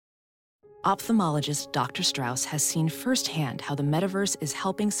 Ophthalmologist Dr. Strauss has seen firsthand how the metaverse is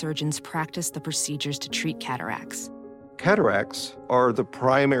helping surgeons practice the procedures to treat cataracts. Cataracts are the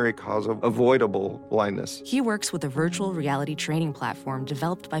primary cause of avoidable blindness. He works with a virtual reality training platform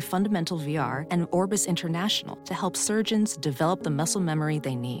developed by Fundamental VR and Orbis International to help surgeons develop the muscle memory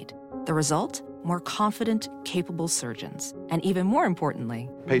they need. The result? More confident, capable surgeons. And even more importantly,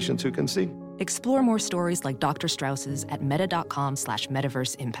 Patients who can see. explore more stories like Dr. Strauss's at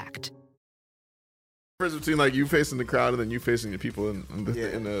meta.com/metaverse impact. Between like you facing the crowd and then you facing the people in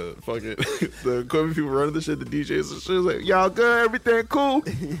the fucking the equipment people running the shit, the DJs and shit. It's like, y'all good, everything cool.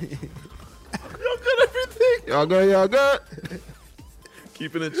 Y'all good, everything. Y'all good.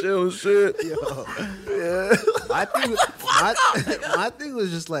 Keeping it chill and shit. Yeah. My thing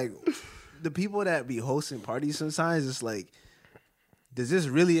was just like the people that be hosting parties sometimes. It's like, does this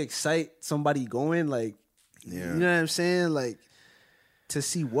really excite somebody going? Like, you know what I'm saying? Like, to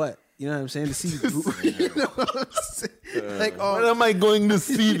see what? You know what I'm saying? To see, you know what I'm saying? Like, What am I going to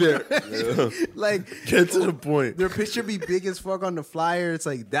see there? like, Get to the point. their picture be big as fuck on the flyer. It's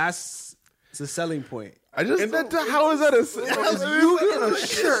like it's a selling point. I just How is that it's you in a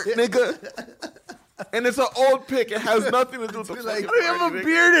shirt, nigga? And it's an old pic. It has nothing to do with the I don't have a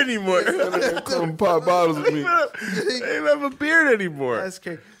beard anymore. Come pop bottles with me. I don't have a beard anymore. That's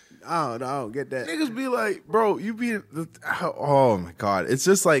crazy. I don't get that. Niggas be like, bro, you be oh my god. It's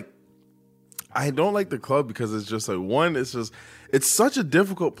just like, I don't like the club because it's just like, one, it's such a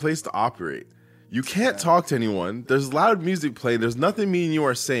difficult place to operate. You can't talk to anyone. There's loud music playing. There's nothing me and you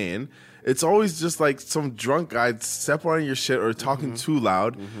are saying. It's always just like some drunk guy stepping on your shit or talking too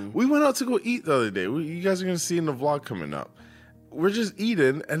loud. We went out to go eat the other day. You guys are going to see in the vlog coming up. We're just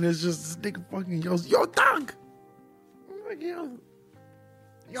eating and it's just this nigga fucking yells, yo, dog. I'm like, yo,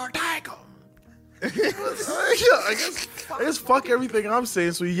 dog. I guess fuck everything I'm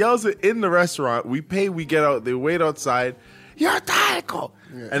saying. So he yells it in the restaurant. We pay, we get out, they wait outside. You're a taco.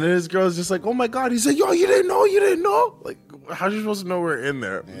 Yeah. And then his girl's just like, oh my God. He's like, yo, you didn't know? Like, how are you supposed to know we're in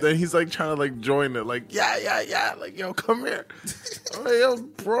there? Yeah. Then he's like trying to like join it. Like, yeah. Like, yo, come here. I'm like, yo,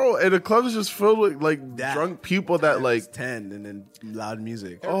 bro. And the club is just filled with like drunk people that like 10 and then loud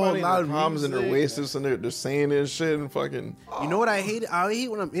music. Loud problems in their wastes and they're saying this shit and fucking. You know what I hate? I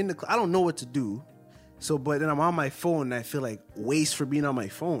hate when I'm in the club. I don't know what to do. So, but then I'm on my phone and I feel like waste for being on my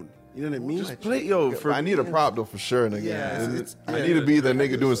phone. You know what I mean? Just play, yo. I need a prop though for sure, nigga. I need to be the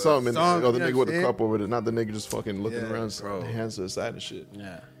nigga doing something, or the nigga with the cup over there, not the nigga just fucking looking around, hands to the side and shit.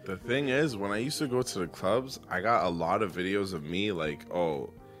 Yeah. The thing is, when I used to go to the clubs, I got a lot of videos of me like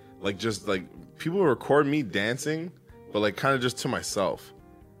just like people record me dancing, but like kind of just to myself.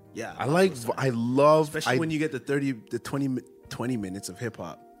 Yeah. I love, especially when you get the 20 minutes of hip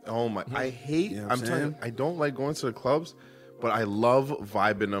hop. Oh my! I hate. I'm telling you, I don't like going to the clubs. But I love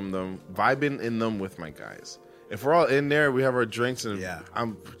vibing in them with my guys. If we're all in there, we have our drinks and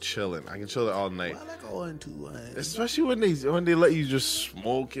I'm chilling. I can chill it all night. I like going to especially when they let you just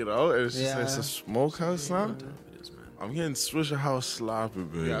smoke it out. It's just it's a smokehouse now. I'm getting Swisher House sloppy,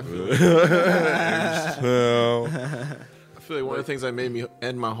 baby. I feel like one of the things that made me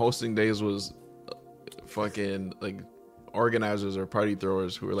end my hosting days was fucking like organizers or party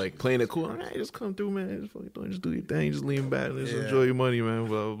throwers who were like playing it cool. Hey, just come through, man. Just do your thing. Just lean back. Just enjoy your money, man.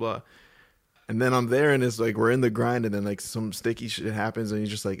 Blah, blah, blah. And then I'm there and it's like we're in the grind and then like some sticky shit happens and you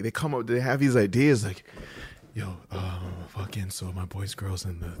just like they have these ideas like, yo, fucking so my boy's girl's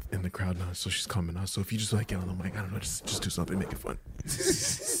in the crowd now, so she's coming out. So if you just like get on the mic, I don't know, just do something, make it fun.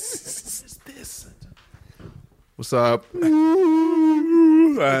 What's this? What's up?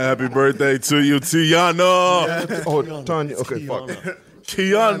 Happy birthday to you, Tiana. Oh, Tanya. Okay, fuck.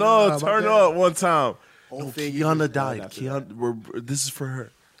 Tiana, turn up one time. Kiana died. Kiana, this is for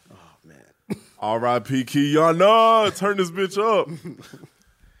her. Oh man. R.I.P. Kiana. Turn this bitch up.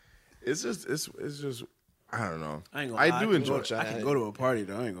 It's just. I don't know. I do enjoy. I can go to a party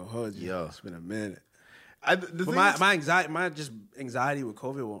though. I ain't gonna hold you. Yo, it's been a minute. But my anxiety with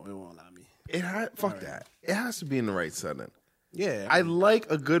COVID won't allow me. That. It has to be in the right setting. Yeah, I like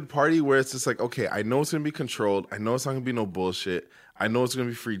a good party where it's just like, okay, I know it's gonna be controlled. I know it's not gonna be no bullshit. I know it's gonna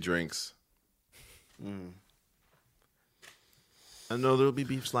be free drinks. I know there'll be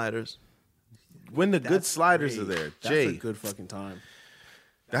beef sliders. When the good sliders are there, Jay, that's a good fucking time.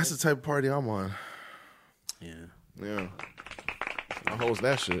 That's the type of party I'm on. Yeah. I host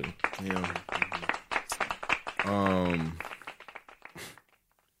that shit. Yeah.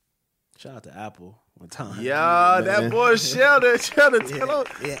 Shout out to Apple one time. Yeah, that boy Sheldon, tell him.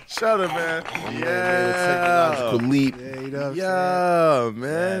 Sheldon, man. Technological leap. Yeah, man.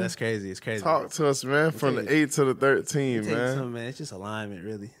 Yeah, that's crazy. It's crazy. Talk to us, man, from the 8 to the 13, man. Man. It's just alignment,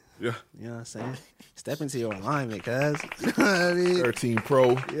 really. Yeah. You know what I'm saying? Step into your alignment, cuz. You know what I mean? 13 Pro.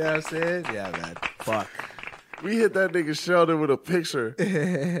 You know what I'm saying? Yeah, man. Fuck. We hit that nigga Sheldon with a picture.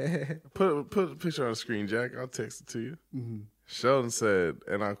 Put a picture on the screen, Jack. I'll text it to you. Mm-hmm. Sheldon said,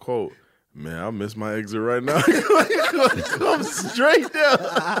 and I quote, "Man, I miss my exit right now." Come straight down.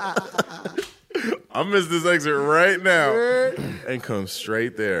 I miss this exit right now. And come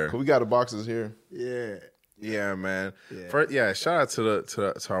straight there. We got the boxes here. Yeah, man. Shout out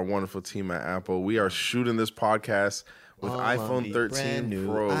to our wonderful team at Apple. We are shooting this podcast with iPhone 13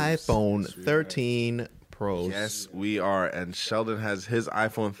 Pros. iPhone 13 Pros. Yes, we are. And Sheldon has his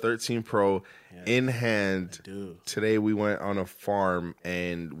iPhone 13 Pro in hand. Today we went on a farm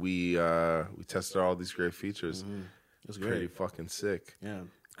and we tested all these great features. Mm-hmm. It was pretty fucking sick. Yeah,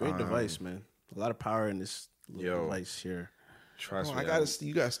 great device, man. A lot of power in this little device here. Trust me.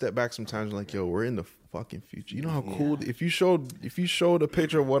 You gotta step back sometimes and like, yo, we're in the fucking future. You know how cool if you showed a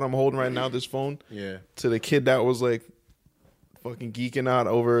picture of what I'm holding right now, this phone, to the kid that was like fucking geeking out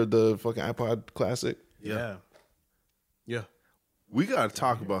over the fucking iPod Classic. Yeah. We gotta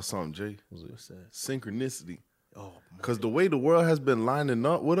talk about something, Jay. What's that? Synchronicity. Oh, because the way the world has been lining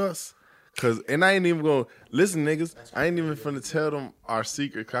up with us. And I ain't even going to listen, niggas. I ain't even finna tell them our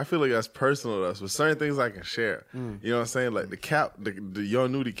secret. Cause I feel like that's personal to us. But certain things I can share. You know what I'm saying? Like the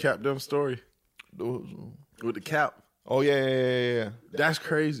Young Nudie Cap them story with the cap. Oh yeah. That's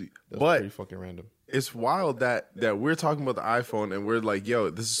crazy. That's pretty fucking random. It's wild that we're talking about the iPhone and we're like, yo,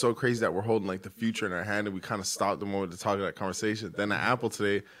 this is so crazy that we're holding like the future in our hand, and we kind of stopped the moment to talk that conversation. Then the Apple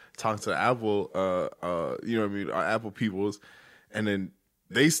today, talking to the Apple, you know what I mean, our Apple peoples, and then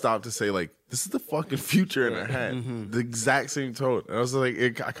they stopped to say, like, this is the fucking future in our hand. The exact same tone. And I was like,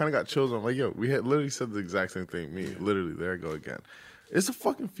 I kind of got chills. I'm like, yo, we had literally said the exact same thing. Me, literally, there I go again. It's a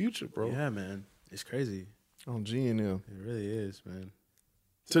fucking future, bro. Yeah, man. It's crazy. On G and M. It really is, man.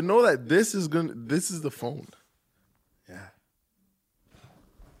 To know that this is the phone. Yeah.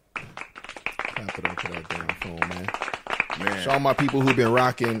 Clap it up to that damn phone, man. Man. Shout out my people who've been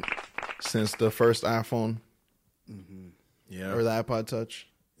rocking since the first iPhone Yeah. or the iPod Touch.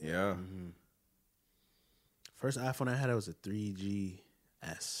 Yeah. First iPhone I had, it was a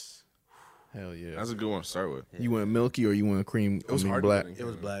 3GS. Hell yeah. That's a good one to start with. You went milky or you went cream? It was hard black. to get It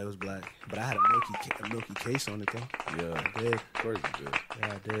was black. It was black. But I had a milky case on it though. Yeah. I did. Of course you did.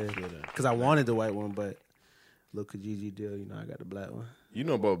 Yeah, I did. Because I wanted the white one, but look at Kijiji deal. You know, I got the black one. You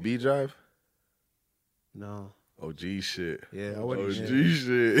know about B Drive? No. OG shit. Yeah, I OG wouldn't.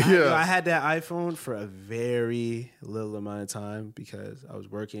 shit. I Yeah. had that iPhone for a very little amount of time because I was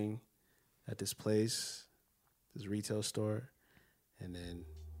working at this place, this retail store, and then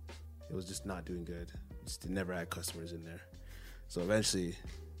it was just not doing good. Just never had customers in there. So eventually,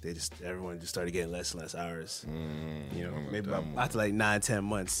 everyone just started getting less and less hours. You know, maybe after like 9-10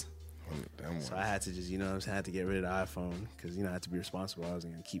 months. So I had to just, you know what I'm saying, I had to get rid of the iPhone because, you know, I had to be responsible. I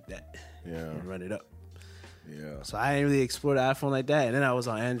wasn't going to keep that and run it up. Yeah. So I didn't really explore the iPhone like that. And then I was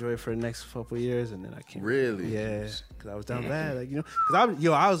on Android for the next couple of years, and then I came. Really? Yeah, because I was down bad. Like, you know,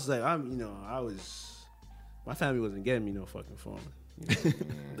 because my family wasn't getting me no fucking phone. You know?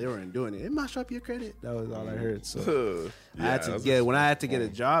 They weren't doing it. It must drop your credit. That was all I heard. So I had to get, when I had to get a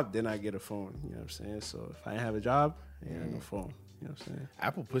job, then I get a phone. You know what I'm saying? So if I didn't have a job, I had no phone. You know what I'm saying?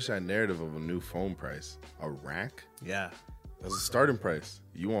 Apple pushed that narrative of a new phone price. A rack? Yeah. That's the starting price.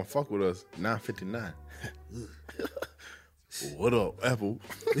 You want to fuck with us? $9.59. What up, Apple?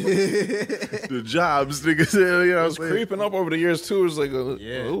 The jobs, niggas. You know, It was creeping up over the years too. It was like,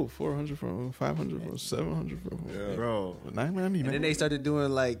 oh, 400 from 500 from 700 from Bro. 990. And then they started doing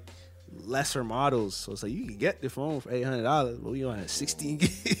like lesser models. So it's like you can get the phone for $800, but we only have 16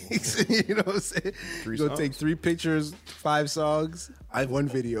 gigs. You know what I'm saying? You're going to take 3 pictures, 5 songs, one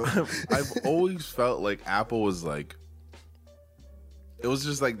video. I've always felt like Apple was like, it was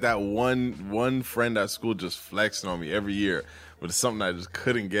just like that one friend at school just flexing on me every year with something I just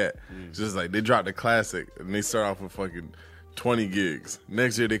couldn't get. Just like they dropped the classic and they start off with fucking 20 gigs.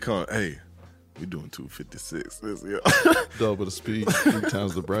 Next year they come, hey, we doing 256 this year. Double the speed, 3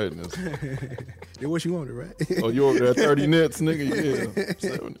 times the brightness. They what you wanted, right? Oh, you over there at 30 nits, nigga? Yeah.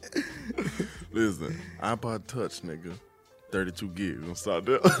 70. Listen, iPod Touch, nigga. 32 gigs. Gonna start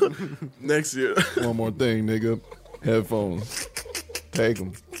there. Next year. One more thing, nigga. Headphones. Take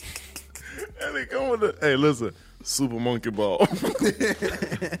them. And they come with hey, listen, Super Monkey Ball.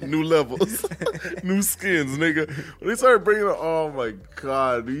 New levels. New skins, nigga. When they started bringing it, oh my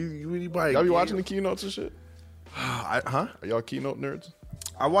God. You buy Y'all be watching the keynotes and shit? Huh? Are y'all keynote nerds?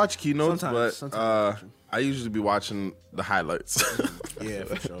 I watch keynotes, Sometimes but I usually be watching the highlights. Yeah,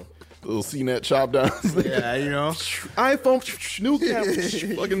 for sure. Little CNET chop down. Yeah, you know. iPhone, new camera,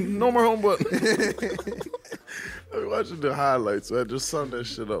 fucking no more home button. I be watching the highlights. So I just sum that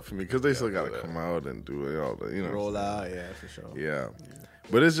shit up for me because they still got to come out and do it all the, you know. Roll out, yeah, for sure. Yeah.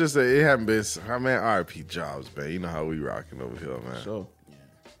 But it's just that it haven't been, man, RP Jobs, man. You know how we rocking over here, man. So,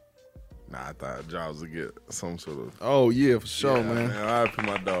 Nah, I thought Jobs would get some sort of. Oh, yeah, for sure, Yeah, man. RP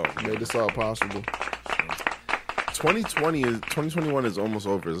my dog. Made this all possible. 2021 is almost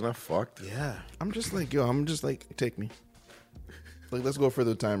over. Isn't that fucked? yeah. I'm just like, take me. Like, let's go for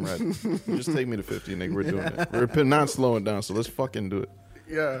the time ride. Just take me to 50, nigga. We're doing it. We're not slowing down, so let's fucking do it.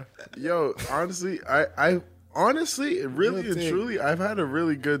 Yeah. Yo, honestly, I honestly, really and truly, I've had a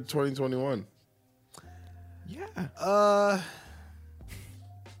really good 2021. Yeah. I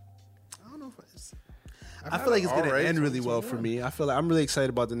don't know if it's. I feel like it's gonna alright end really well for me. I feel like I'm really excited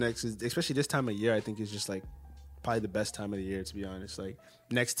about the next, especially this time of year. I think it's just like probably the best time of the year, to be honest. Like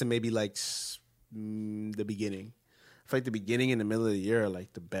next to maybe like the beginning. I feel like the beginning and the middle of the year are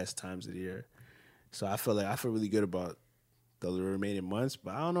like the best times of the year. So I feel really good about the remaining months.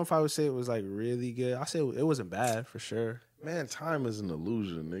 But I don't know if I would say it was like really good. I say it wasn't bad for sure. Man, time is an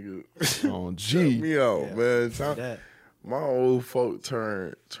illusion, nigga. Oh, Check gee. me out, man. Time, that. my old folk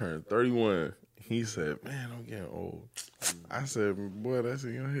turned 31. He said, man, I'm getting old. I said, boy, that's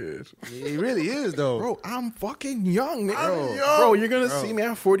in your head. It really is though. Bro, I'm fucking young, nigga. I'm young. Bro, you're going to see me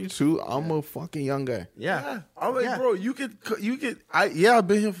at 42. I'm a fucking young guy. Yeah. I'm like, Yeah. bro, you could, I've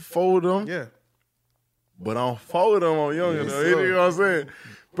been here for 4 of them. Yeah. But on 4 of them, I'm younger though. You know what I'm saying?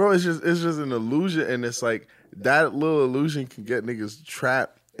 Bro, it's just an illusion. And it's like, that little illusion can get niggas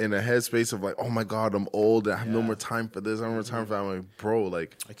trapped in a headspace of like, oh my God, I'm old. I have no more time for this. I have no more time for that. I'm like, bro,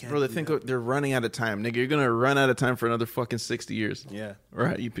 like, Bro, they think they're running out of time, nigga. You're going to run out of time for another fucking 60 years. Yeah.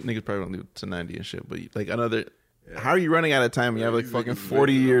 Right? You niggas probably don't live to 90 and shit, but like another How are you running out of time? You have like fucking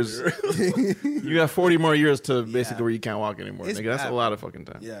 40 years. You got 40 more years to basically where you can't walk anymore. Nigga, that's a lot of fucking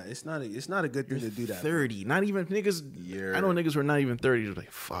time. Yeah, it's not a good thing to do that. 30, not even niggas. I know niggas who are not even 30. Just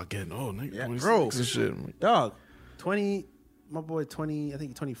like fuck getting old, nigga. Yeah, 26 bro. and shit. I'm like, Dog, 20. My boy, 20. I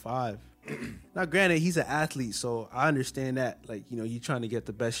think 25. Now, granted, he's an athlete, so I understand that. Like, you know, you trying to get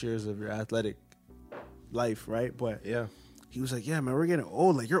the best years of your athletic life, right? But Yeah. he was like, yeah, man, we're getting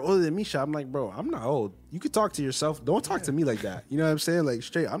old. Like, you're older than me, Sha. I'm like, bro, I'm not old. You can talk to yourself. Don't talk to me like that. You know what I'm saying? Like,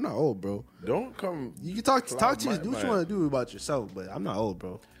 straight, I'm not old, bro. Don't come. You can talk to you, do what mind. you want to do about yourself, but I'm not old,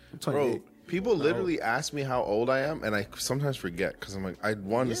 bro. I'm 28. Bro, people literally ask me how old I am, and I sometimes forget because I'm like, I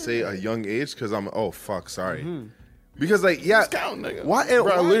want to say a young age because I'm, oh, fuck, sorry. Because, like, yeah. count, nigga. Why? Bro,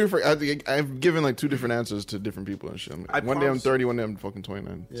 I why- literally I've given like 2 different answers to different people and shit. I One day I'm promise- 30, one day I'm fucking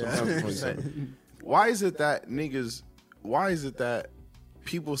 29. Sometimes I'm 27. Why is it that niggas, why is it that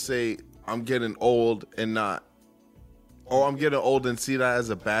people say I'm getting old and not, or I'm getting old and see that as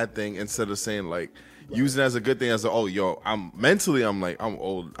a bad thing instead of saying like, using it as a good thing as a, oh, yo, I'm mentally, I'm like, I'm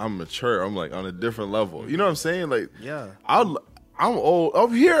old, I'm mature, I'm like on a different level. You know what I'm saying? Like, Yeah. I'm old.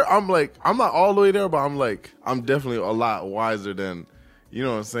 Up here, I'm like, I'm not all the way there, but I'm like, I'm definitely a lot wiser than, you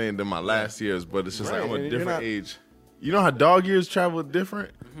know what I'm saying, than my last years. But it's just like, I'm a and you're different not- age. You know how dog years travel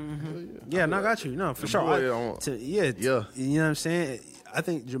different? Yeah, no, I got you. No, for sure. boy, Yeah. Yeah. You know what I'm saying? I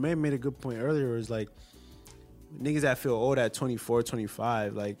think Jermaine made a good point earlier. It was like, niggas that feel old at 24,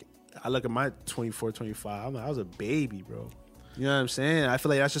 25, like, I look at my 24, 25, I'm like, I was a baby, bro. You know what I'm saying? I feel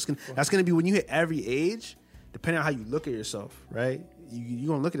like that's gonna be when you hit every age, depending on how you look at yourself, right? You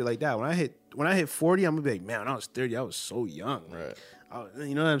gonna look at it like that. When I hit 40, I'm gonna be like, man, when I was 30, I was so young. Right.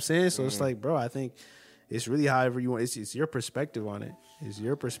 You know what I'm saying? So it's like, bro, I think it's really however you want. It's your perspective on it. It's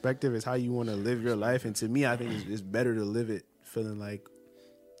your perspective. It's how you want to live your life. And to me, I think it's better to live it feeling like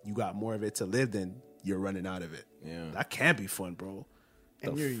you got more of it to live than you're running out of it. Yeah. That can't be fun, bro.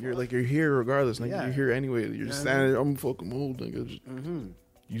 And you're like, you're here regardless. Nigga. Yeah. You're here anyway. You're just standing there, I'm fucking old, nigga. Just,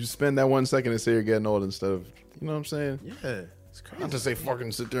 You just spend that 1 second and say you're getting old instead of, you know what I'm saying? Yeah, it's crazy. Not to say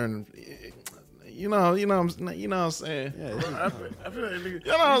fucking sit there and, you know what I'm saying? Yeah, I feel like,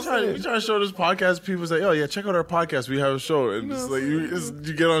 nigga, we try to show this podcast. People say, "Oh yeah, check out our podcast. We have a show." And it's like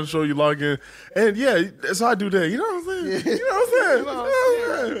you get on the show, you log in, and yeah, that's how I do that. You know what I'm saying? You know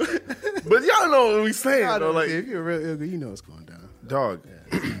what I'm saying? But y'all know what we saying. Though, like, if you're real, you know what's going down. dog.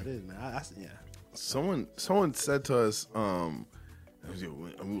 Yeah, it is, man. Yeah. Someone said to us,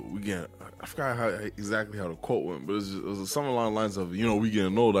 we get. I forgot exactly how the quote went, but it was something along the lines of, you know, we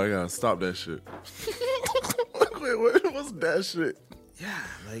getting old. I gotta stop that shit. Wait, what's that shit? Yeah,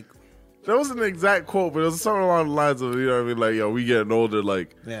 like, That wasn't an exact quote, but it was something along the lines of, you know what I mean? Like, yo, we getting older,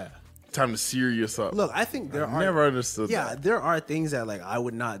 like, yeah. time to serious up. Look, I think there are never understood Yeah, that. there are things that like I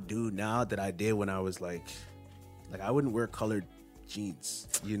would not do now that I did when I was like I wouldn't wear colored jeans,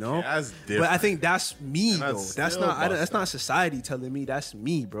 you know. Yeah, that's But different. I think that's me And though. that's That's still not. bust That's not society telling me. That's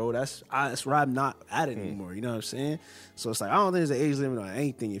me, bro. That's where I'm not at it anymore. You know what I'm saying? So it's like I don't think there's an age limit on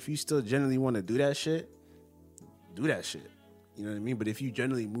anything. If you still generally want to do that shit, do that shit. You know what I mean? But if you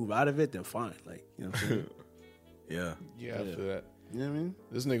generally move out of it, then fine. Like, you know what I'm saying? Yeah. Yeah, I feel that. You know what I mean?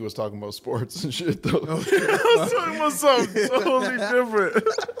 This nigga was talking about sports and shit, though. I was talking about something totally different.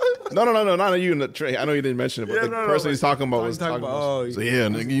 No, not you, Trey. I know you didn't mention it, but Yeah, the no, person like, he's talking about was talking talking about, about. oh, So yeah,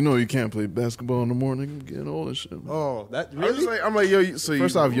 nigga, you know you can't play basketball in the morning. I'm getting old and shit. Oh, that I was really? like, I'm like, yo, so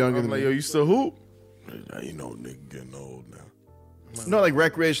First you, off, younger I'm than like, me. yo, you still hoop? You know, nigga getting old now. No, like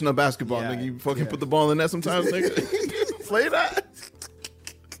recreational basketball, Yeah, nigga. You fucking put the ball in the net sometimes, nigga. Play that.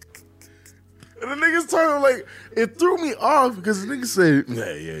 And the niggas talking like, it threw me off because the niggas say,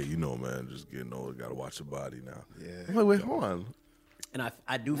 yeah, you know, man, just getting old, gotta watch the body now. Yeah. I'm like, wait, hold on. And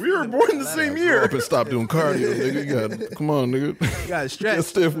I do. We were born the same Grow year. up and stop doing cardio, nigga. You got, come on, nigga. You got stretch, Get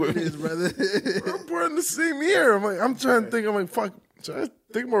stiff with me. brother. We were born the same year. I'm like, I'm trying to think, I'm like, fuck, should I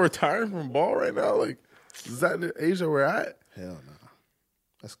think about retiring from ball right now? Like, is that the age that we're at? Hell no.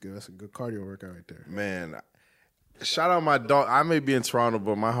 That's good. That's a good cardio workout right there. Man, shout out my dog. I may be in Toronto,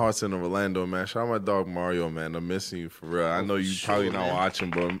 but my heart's in Orlando, man. Shout out my dog Mario, man. I'm missing you for real. I know you probably not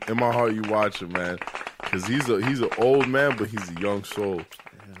watching, but in my heart you watching, man. Because he's an old man, but he's a young soul.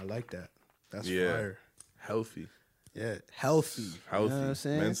 Yeah, I like that. That's Yeah. fire. Healthy. Yeah, healthy. Healthy. You know what I'm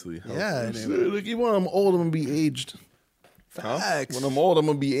saying? Mentally healthy. Yeah, and then- Look, even when I'm old, I'm gonna be aged. facts. When I'm old, I'm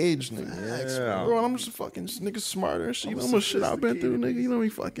gonna be aged, nigga. Yeah. Bro, I'm just fucking nigga smarter and shit. You know how much shit I've been through, nigga. You know how many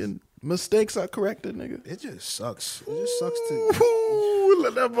fucking mistakes I corrected, nigga. It just sucks. It just sucks to. Ooh,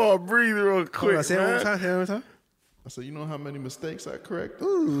 let that ball breathe real quick, Say it one more man. time. Say it one more time. I said, you know how many mistakes I corrected?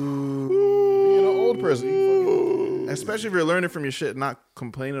 Ooh. Being an old person, you fucking, Especially if you're learning from your shit, not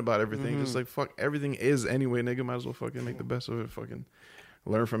complaining about everything. Just like, fuck, everything is anyway, nigga. Might as well fucking make the best of it. Fucking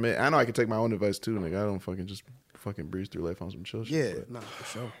learn from it. I know I can take my own advice too, nigga. I don't fucking just fucking breeze through life on some chill shit. Yeah, but nah,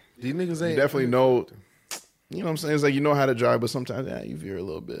 for sure. These niggas you ain't definitely know. You know what I'm saying? It's like you know how to drive, but sometimes you veer a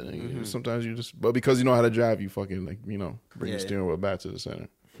little bit. And sometimes you just, but because you know how to drive, you fucking like bring your steering wheel back to the center.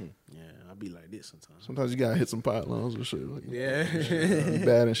 Yeah, I'll be like this sometimes. Sometimes you gotta hit some pylons or shit. Like, Yeah. you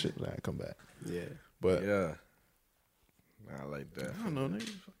bad and shit. Like, come back. Yeah. But Yeah. I like that. I don't know, nigga.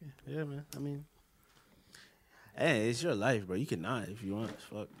 Yeah, man. I mean, hey, it's your life, bro. You can not if you want.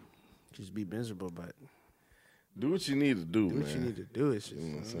 Fuck. Just be miserable, but Do what you need to do, do man. what you need to do. It's just, You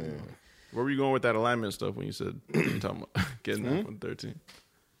know what I'm saying? Where were you going with that alignment stuff when you said you talking about getting an iPhone 13?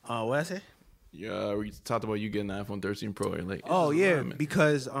 what I say? Yeah, we talked about you getting an iPhone 13 Pro. And like, Oh it's yeah, alignment.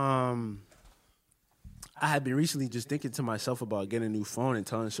 because I had been recently just thinking to myself about getting a new phone and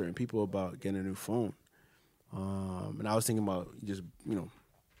telling certain people about getting a new phone. And I was thinking about just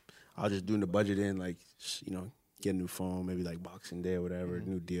I was just doing the budget in like get a new phone, maybe like Boxing Day or whatever,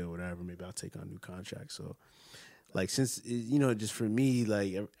 new deal, whatever. Maybe I'll take on a new contract. So like since just for me,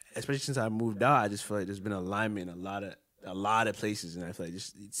 like especially since I moved out, I just feel like there's been alignment in a lot of places, and I feel like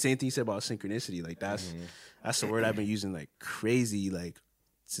just same thing you said about synchronicity. Like that's the word I've been using like crazy like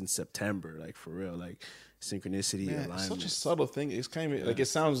since September, like for real, like synchronicity, Man, alignment. it's such a subtle thing. It's kind of like it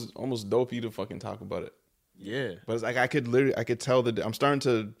sounds almost dopey to fucking talk about it. Yeah, But it's like I could tell that it's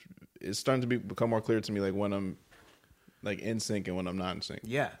starting to become more clear to me like when I'm like in sync and when I'm not in sync.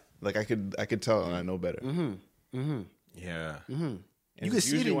 yeah. Like I could tell and I know better. Yeah. And You can it's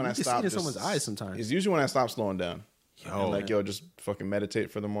see it usually in, when you I can see stop it in just- someone's eyes sometimes. It's usually when I stop slowing down. Yo. And like just fucking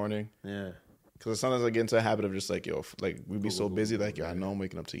meditate for the morning. Yeah. Because sometimes I get into a habit of just like like we'd be so busy like I know I'm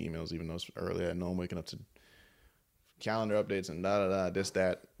waking up to emails even though it's early. I know I'm waking up to calendar updates and this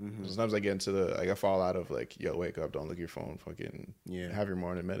that. Sometimes I get into I fall out of like wake up, don't look at your phone, fucking have your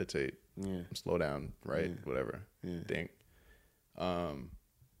morning, meditate, slow down, write, whatever, think.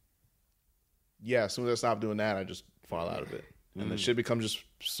 As soon as I stop doing that, I just fall out of it, and the shit becomes just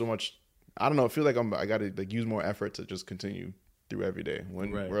so much. I don't know. I feel like I got to like use more effort to just continue through every day.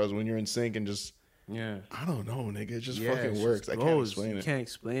 Whereas when you're in sync and just I don't know, nigga, it just fucking it works. just I can't goes. explain You it. can't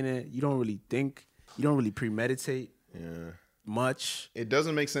explain it. You don't really think. You don't really premeditate much. It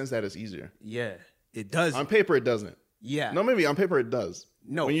doesn't make sense that it's easier. Yeah, it does. On paper, it doesn't. Yeah. No, maybe on paper it does.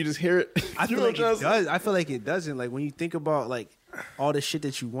 No. When you just hear it, I you feel know like what I'm it does. I feel like it doesn't. Like when you think about like all the shit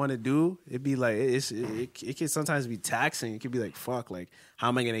that you want to do, it'd be like it can sometimes be taxing. It could be like fuck. Like how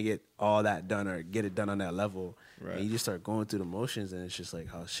am I gonna get all that done or get it done on that level? Right. And you just start going through the motions, and it's just like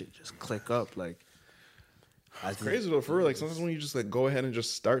how shit just click up. Like It's crazy though, for real. Like sometimes when you just like go ahead and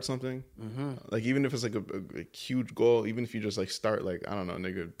just start something, like even if it's like a huge goal, even if you just like start like I don't know,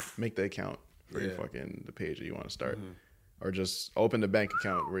 nigga, make the account for your fucking the page that you want to start, or just open the bank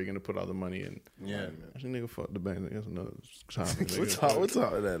account where you're gonna put all the money in. Yeah. Actually, nigga, fuck the bank. That's another topic. We'll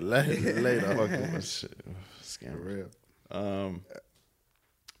talk that later. Fucking shit, scam real.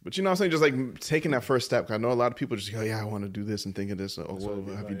 But you know what I'm saying? Just like taking that first step. 'Cause I know a lot of people just go, I want to do this and think of this. Oh,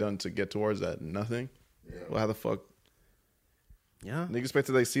 what have you done to get towards that? Nothing. Well, how the fuck? yeah. Niggas expect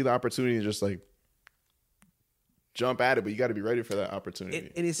to like see the opportunity and just like jump at it, but you got to be ready for that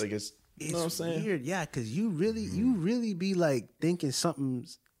opportunity. And it's like it's you know what I'm saying? weird, yeah, because you really be like thinking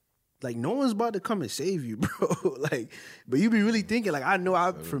something's like no one's about to come and save you, bro. Like, but you be really thinking like I know. I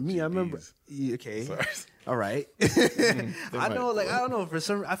remember. Yeah, okay, all right. I know, like I don't know. For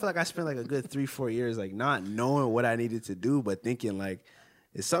some, I feel like I spent like a good 3-4 years like not knowing what I needed to do, but thinking like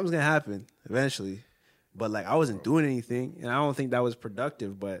if something's gonna happen eventually. But like I wasn't doing anything, and I don't think that was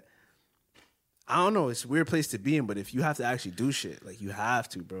productive. But I don't know. It's a weird place to be in. But if you have to actually do shit, like you have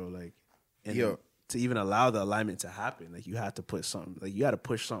to, bro. Like, and to even allow the alignment to happen, like you have to put something. Like you got to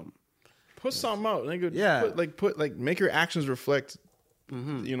push something. Put something out, nigga. Yeah. Put make your actions reflect,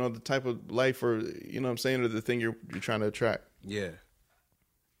 you know, the type of life or you know what I'm saying, or the thing you're trying to attract. Yeah.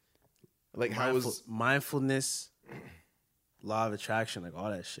 Like how was mindfulness, law of attraction, like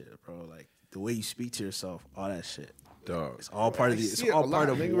all that shit, bro. Like the way you speak to yourself, all that shit. Dog. It's all part of the. It's see it all a part lot,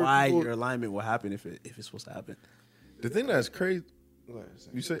 of nigga, why people- your alignment will happen if it's supposed to happen. The thing that's crazy,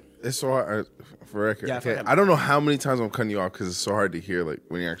 you say it's so hard for record. Yeah, Okay, for- I don't know how many times I'm cutting you off because it's so hard to hear, like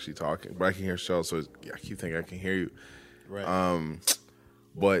when you're actually talking. But I can hear Shell, so I keep thinking I can hear you. Right.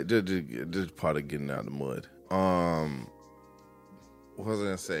 But just part of getting out of the mud. What was I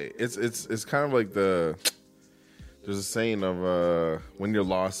gonna say? It's kind of like there's a saying of when you're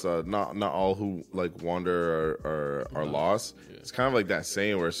lost, not all who like wander are lost. It's kind of like that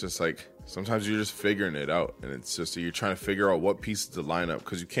saying where it's just like Sometimes you're just figuring it out, and it's just you're trying to figure out what pieces to line up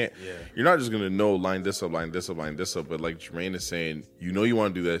because you can't. You're not just gonna know line this up, line this up, line this up. But like Jermaine is saying, you know you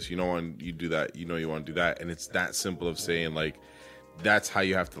want to do this, you know you do that, you know you want to do that, and it's that simple of saying like that's how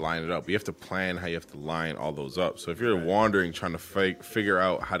you have to line it up. You have to plan how you have to line all those up. So if you're wandering, trying to figure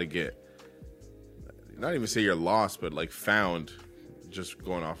out how to get, not even say you're lost, but like found, just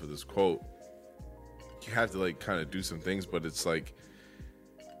going off of this quote, you have to like kind of do some things, but it's like.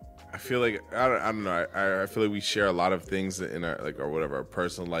 I feel like I don't know. I feel like we share a lot of things in our like or whatever our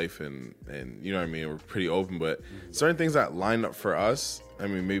personal life and you know what I mean. We're pretty open, but certain things that line up for us. I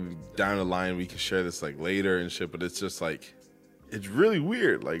mean, maybe down the line we can share this like later and shit. But it's just like it's really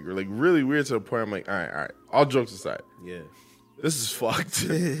weird, like really weird to the point I'm like, all right. All jokes aside, this is fucked.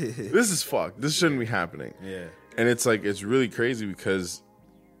 This is fucked. This shouldn't be happening. Yeah, and it's like it's really crazy because.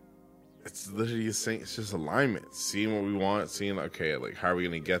 It's literally it's just alignment, seeing what we want, seeing okay, like how are we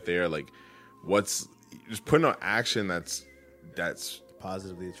gonna get there? Like, what's just putting on action that's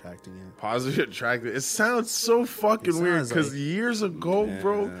positively attracting you. Positively attractive. It sounds so fucking weird because years ago,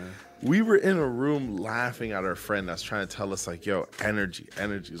 bro, we were in a room laughing at our friend that's trying to tell us like, yo, energy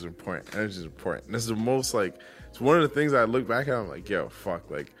is important. Energy is important. And this is the most like it's one of the things I look back at. I'm like, yo, fuck,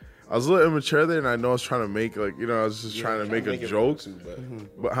 like. I was a little immature there, and I know I was trying to make like I was just trying to make a joke, too,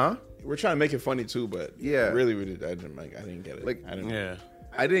 but huh? We're trying to make it funny too, but really we did. I didn't get it. Like I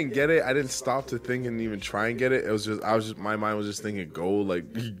didn't get it. I didn't stop to think and even try and get it. It was just my mind was just thinking go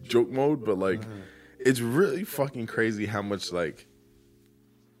like joke mode, but like it's really fucking crazy how much like.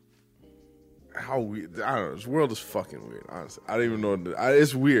 How weird! I don't know. This world is fucking weird. Honestly, I don't even know.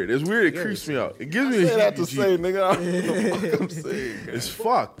 It's weird. It's weird. It creeps me out. It gives me. I to say, nigga. I don't know what I'm saying. It's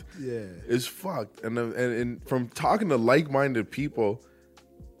fucked. Yeah, it's fucked. And from talking to like-minded people,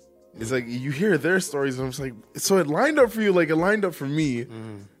 it's like you hear their stories, and I'm just like, so it lined up for you, like it lined up for me.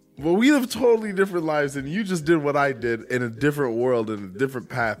 But we live totally different lives, and you just did what I did in a different world, in a different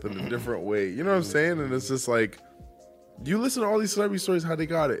path, in a different way. You know what I'm saying? And it's just like. You listen to all these celebrity stories, how they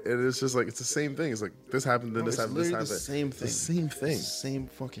got it, and it's just like it's the same thing. It's like this happened, then this happened, this happened. The same thing. The same thing. Same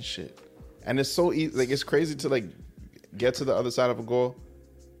fucking shit. And it's so easy. Like it's crazy to like get to the other side of a goal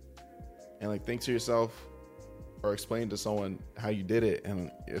and like think to yourself or explain to someone how you did it, and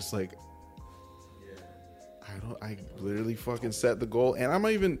it's like I literally fucking set the goal, and I'm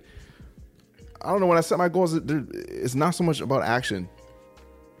not even. I don't know when I set my goals. It's not so much about action.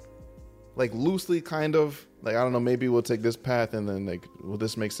 Like loosely, kind of. Like, I don't know, maybe we'll take this path and then, like, will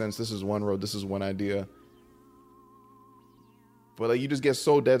this make sense? This is one road. This is one idea. But, like, you just get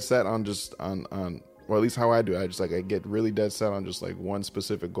so dead set on just, on or at least how I do it. I get really dead set on just, like, one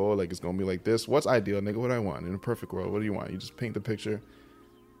specific goal. Like, it's going to be like this. What's ideal, nigga? What do I want? In a perfect world, what do you want? You just paint the picture.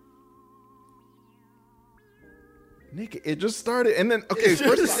 Nigga, it just started, and then it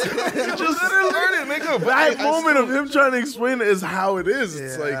just started, nigga. That moment of him trying to explain it is how it is.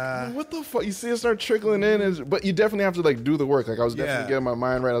 It's like, what the fuck? You see it start trickling in, but you definitely have to like do the work. Like I was definitely getting my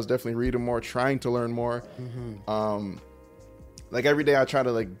mind right. I was definitely reading more, trying to learn more. Like every day I try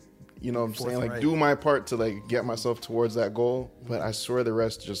to like, you know what I'm saying, like do my part to like get myself towards that goal. But I swear the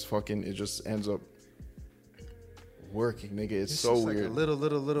rest just fucking, it just ends up working, nigga. It's so just weird. Like a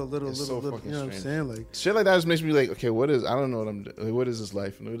little. So fucking you know what I'm saying? Like shit like that just makes me like, okay, what is? I don't know what I'm. Like, what is this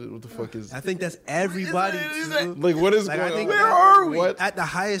life? What the fuck is? I think that's everybody. Like what is going on? Where are we? What? At the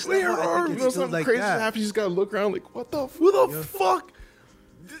highest level, I think it's something like crazy that. happens. You just gotta look around, like what the fuck,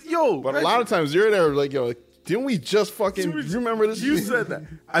 yo. But a lot of times you're there, like yo. Didn't we just fucking? You remember this? You said that.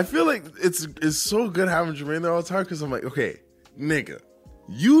 I feel like it's so good having Jermaine there all the time because I'm like, okay, nigga.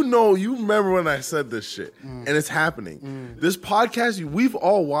 You remember when I said this shit, and it's happening. This podcast, we've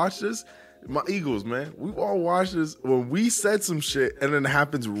all watched this. My Eagles, man, we've all watched this when we said some shit, and then it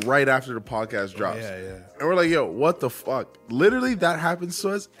happens right after the podcast drops. And we're like, yo, what the fuck? Literally, that happens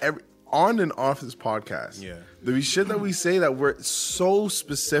to us on and off this podcast. Yeah, there be shit that we say that we're so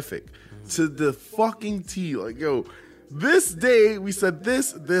specific to the fucking T. Like, yo. This day we said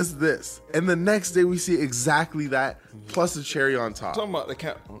this, and the next day we see exactly that plus the cherry on top. Talking about the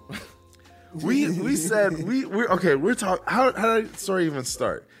cat. we said we're okay. We're talking. How did the story even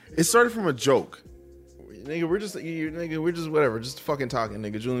start? It started from a joke. Nigga, we're just whatever, just fucking talking.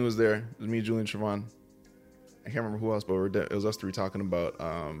 Nigga, Julian was there. It was me, Julian, Trevon. I can't remember who else, but it was us three talking about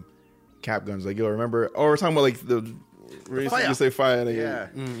cap guns. Like, yo, remember? Oh, we're talking about like You say fire. And Yeah.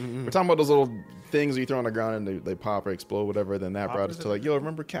 We're talking about those little things you throw on the ground and they pop or explode, whatever. Then that brought us to like, yo,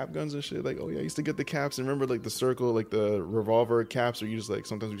 remember cap guns and shit? Like, oh yeah, I used to get the caps. And remember like the circle, like the revolver caps, or you just like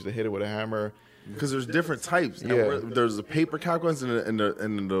sometimes we used to hit it with a hammer. Because there's different types. Yeah. There's the paper cap guns and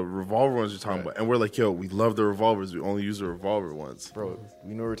the revolver ones you're talking about. And we're like, yo, we love the revolvers. We only use the revolver ones. Bro,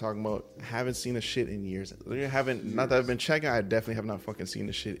 you know what we're talking about? Haven't seen the shit in years. Not that I've been checking, I definitely have not fucking seen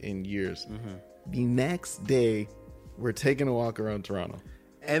the shit in years. The next day, we're taking a walk around Toronto.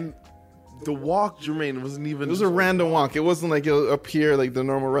 And the walk, Jermaine, wasn't even... It was a random walk. It wasn't like up here, like the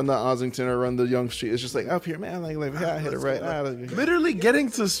normal run the Ossington or run the Yonge Street. It's just like up here, man. Like yeah, I hit it right. Literally getting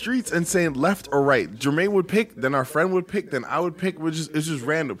to streets and saying left or right. Jermaine would pick, then our friend would pick, then I would pick. It's just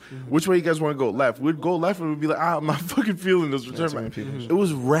random. Which way you guys want to go? Left. We'd go left and we'd be like, I'm not fucking feeling this. Return back. It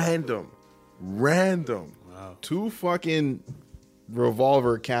was random. Random. Wow. 2 fucking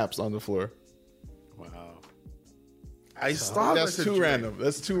revolver caps on the floor. I stopped. That's too random.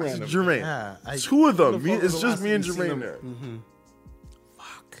 That's too random. Jermaine. Yeah, 2 of them. It's just me and Jermaine Jermaine there.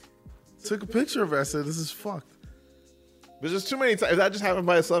 Fuck. Took a picture of it. I said, this is fucked. There's just too many times. If that just happened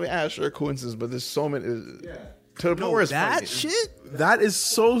by itself, sure, coincidence. But there's so many. To the point where it's that funny. shit, That is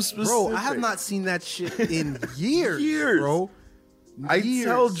so specific. bro. I have not seen that shit in years, bro. I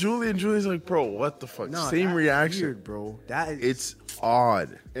tell Julie, and Julie's like, bro, what the fuck? No, Same that's reaction. weird, bro. That is, It's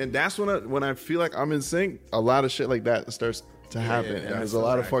odd. And that's when I feel like I'm in sync, a lot of shit like that starts to happen. And there's a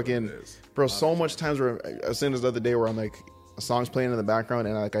lot of fucking, bro, so much times where I was saying this the other day where I'm like, a song's playing in the background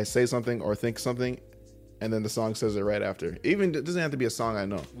and like I say something or think something and then the song says it right after. Even, it doesn't have to be a song I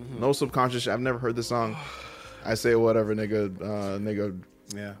know. No subconscious shit. I've never heard the song. I say whatever, nigga,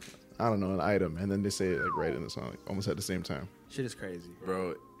 yeah. I don't know, an item. And then they say it like right in the song, like, almost at the same time. Shit is crazy,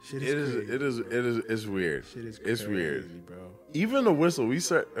 Bro, Shit it is is crazy. it's weird. Shit is It's crazy, weird. bro. Even the whistle, we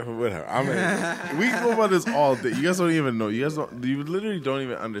start whatever. I mean, we can go about this all day. You guys don't even know. You literally don't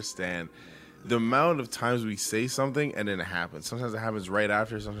even understand the amount of times we say something and then it happens. Sometimes it happens right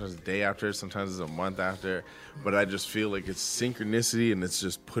after, sometimes the day after, sometimes it's a month after. But I just feel like it's synchronicity and it's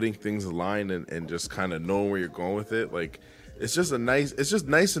just putting things aligned and just kind of knowing where you're going with it. Like it's just nice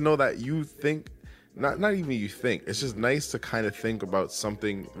to know that you think. Not even you think. It's just nice to kind of think about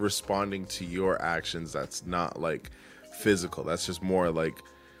something responding to your actions that's not like physical. That's just more like,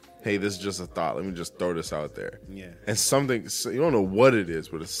 hey, this is just a thought. Let me just throw this out there. Yeah. And something, you don't know what it is,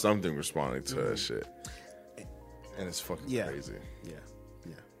 but it's something responding to that shit. And it's fucking crazy. Yeah.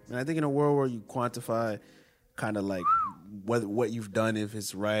 And I think in a world where you quantify kind of like what you've done, if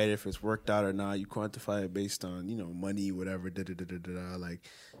it's right, if it's worked out or not, you quantify it based on, money, whatever, like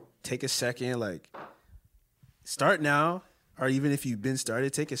take a second, like start now, or even if you've been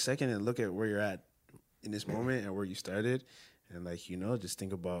started, take a second and look at where you're at in this moment and where you started. And like, just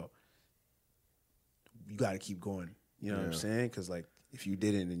think about, you got to keep going. You know what I'm saying? Because like, if you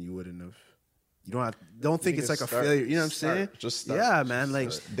didn't, then you wouldn't have. You don't think it's like a failure. You know what I'm saying? Just start. Yeah, man.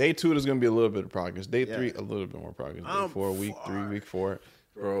 Like Day 2, there's gonna be a little bit of progress. Day 3, a little bit more progress. Day 4, week 3, week 4.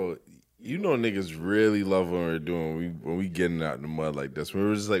 Bro, niggas really love when we're doing when we getting out in the mud like this.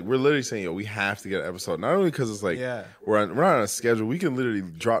 We're just like, we're literally saying, yo, we have to get an episode. Not only because it's like we're not on a schedule. We can literally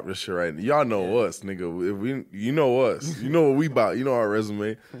drop this shit right now. Y'all know us, nigga. You know us. You know what we about. You know our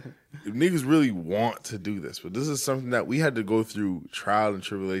resume. If niggas really want to do this, but this is something that we had to go through trial and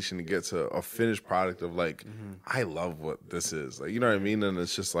tribulation to get to a finished product of like, I love what this is. Like, you know what I mean? And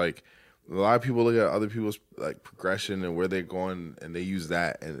it's just like, a lot of people look at other people's like progression and where they're going, and they use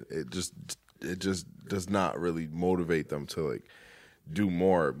that, and it just does not really motivate them to like do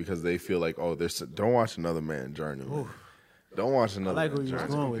more because they feel like, oh, don't watch another man's journey. Man. Don't watch another. I like where you was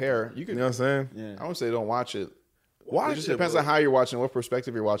going with compare. You know what I'm saying? Yeah. I would say don't watch it. Watch it just it, depends on how you're watching, what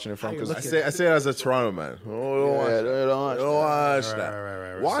perspective you're watching it from. Because I say it as a Toronto man. Don't watch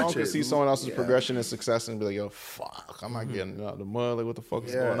that. Watch it. See someone else's progression and success and be like, yo, fuck, I'm not getting out of the mud. Like, what the fuck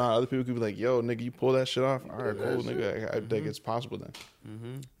is going on? Other people could be like, yo, nigga, you pull that shit off. All right, cool, nigga. I think it's possible then.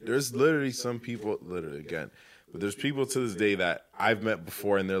 There's literally some people, but there's people to this day that I've met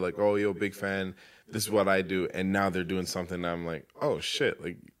before, and they're like, oh, yo, big fan. This is what I do, and now they're doing something. And I'm like, oh shit,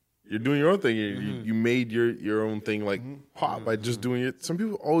 like. You're doing your own thing. You made your own thing like pop by just doing it. Some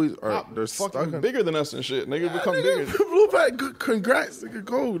people always are. They're fucking bigger than us and shit. Nigga become bigger. Blow back. Good, congrats. Nigga,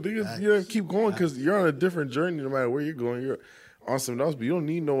 go. Nigga, keep going because you're on a different journey. No matter where you're going, you're on something else. But you don't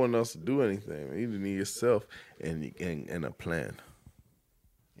need no one else to do anything. Man. You just need yourself and a plan.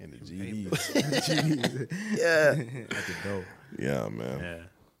 And the GDs. Yeah. Like a dope. Yeah, man. Yeah.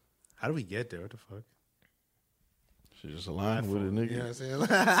 How do we get there? What the fuck? Should just align with it, nigga. You know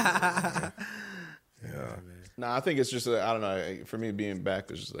what I'm saying? Yeah. Nah, I think it's just I don't know. For me, being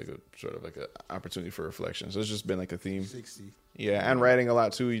back is just like a sort of like an opportunity for reflection. So it's just been like a theme. 60. Yeah, and writing a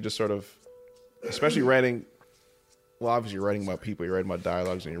lot too. You just sort of, especially writing. Well, obviously, you're writing about people. You're writing about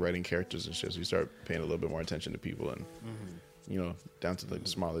dialogues, and you're writing characters and shit. So you start paying a little bit more attention to people, and you know, down to like the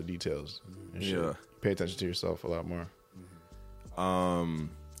smaller details. And shit. Yeah. Pay attention to yourself a lot more.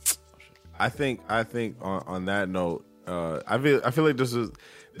 I think on that note, I feel like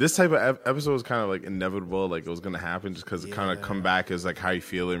this type of episode is kind of like inevitable, like it was gonna happen, just because it kind of come back as like how you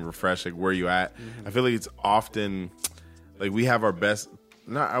feeling, refresh, like where you at. I feel like it's often like we have our best,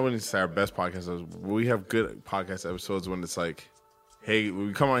 I wouldn't say our best podcast episodes, but we have good podcast episodes when it's like, hey, when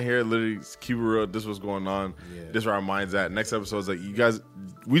we come on here, literally keep it real, this is what's going on, this is where our mind's at. Next episode is like, you guys,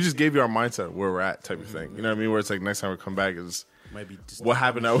 we just gave you our mindset where we're at type of thing. You know what I mean? Where it's like next time we come back is Might be just what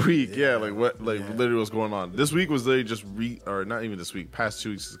happened that week. Yeah, like what, like literally what's going on. This week was literally just or not even this week, past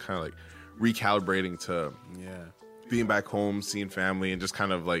 2 weeks is kind of like recalibrating to being back home, seeing family, and just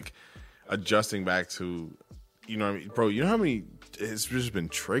kind of like adjusting back to, you know what I mean? Bro, you know how many, it's just been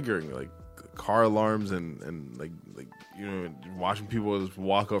triggering, like car alarms and like you know, watching people just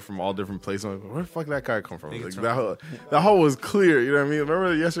walk up from all different places. I'm like, where the fuck did that guy come from? Like that hole was clear. You know what I mean?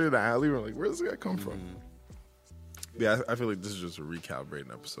 Remember yesterday in the alley, we were like, where does this guy come from? Yeah, I feel like this is just a recalibrating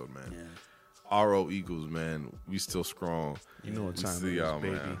episode, man. RO Eagles, man, we still strong. You know what time see it is, y'all,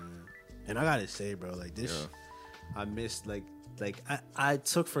 baby. man. And I gotta say, bro, like this, I missed like I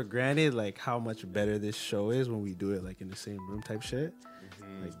took for granted like how much better this show is when we do it like in the same room type shit.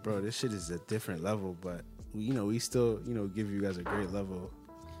 Like, bro, this shit is a different level, but we still give you guys a great level.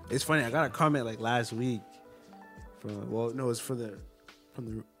 It's funny, I got a comment like last week it's from the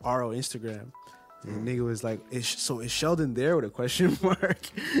RO Instagram. And the nigga was like, is Sheldon there with a question mark?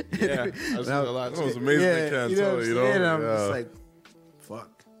 Yeah, I was a lot. It was amazing. They can't tell, you know. And I'm just like,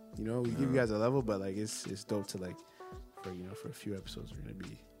 fuck. We give you guys a level, but like it's dope to like for a few episodes we're gonna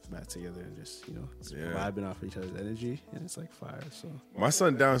be back together and just vibing off each other's energy, and it's like fire. So my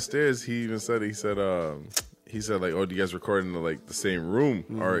son downstairs, he said like, oh, do you guys record in the same room?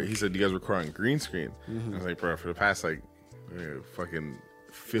 Or he said, do you guys record on green screen? I was like, bro, for the past like fucking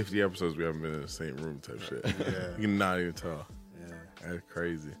 50 episodes we haven't been in the same room type shit. You cannot even tell. That's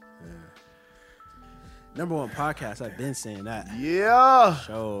crazy. Number one podcast, I've been saying that. Yeah.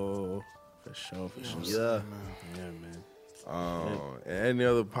 For sure. Yeah. Man. Any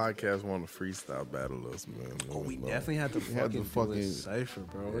other podcast want to freestyle battle us, man? We definitely had to fucking cypher,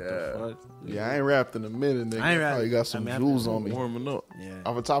 bro. What the fuck? Yeah, I ain't rapped in a minute, nigga. I probably got some jewels on me. Warming up. Yeah.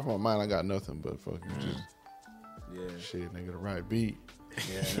 Off the top of my mind, I got nothing but fucking just shit, nigga, the right beat.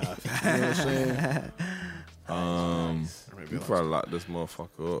 Yeah, you know what I'm saying? We probably lock this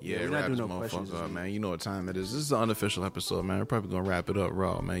motherfucker up. Yeah, we're wrap not this doing no questions motherfucker up, this man. You know what time it is. This is an unofficial episode, man. We're probably gonna wrap it up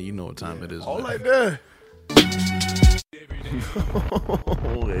raw, man. You know what time it is. Oh, man. like that.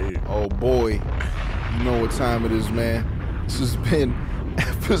 Oh boy, you know what time it is, man. This has been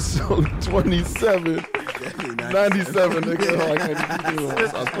episode 27. 97, nigga. Oh, I can't do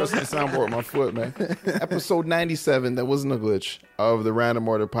it. I was pressing the soundboard with my foot, man. Episode 97, that wasn't a glitch, of the Random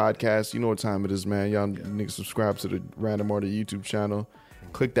Order podcast. You know what time it is, man. Y'all niggas subscribe to the Random Order YouTube channel.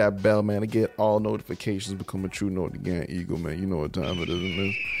 Click that bell, man, to get all notifications. Become a true Note Again Eagle, man. You know what time it is,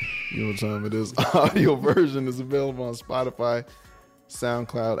 man. You know what time it is. Audio version is available on Spotify,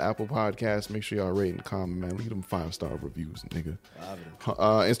 SoundCloud, Apple Podcasts. Make sure y'all rate and comment, man. Leave them 5-star reviews, nigga.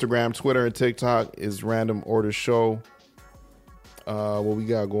 Instagram, Twitter, and TikTok is Random Order Show. What we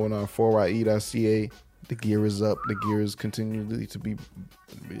got going on? 4ye.ca. The gear is up. The gear is continually to be.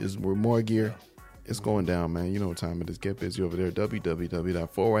 We're more gear. It's going down, man. You know what time it is. Get busy over there.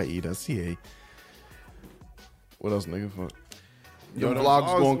 www.4ye.ca. What else, nigga? Fuck. Your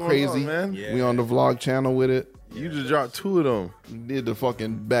vlog's going crazy, man. We on the vlog channel with it. You just dropped 2 of them. We did the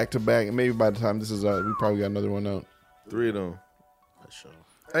fucking back-to-back, and maybe by the time this is out, we probably got another one out. 3 of them. For sure.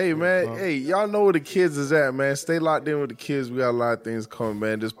 Hey, man. Hey, y'all know where the kids is at, man. Stay locked in with the kids. We got a lot of things coming,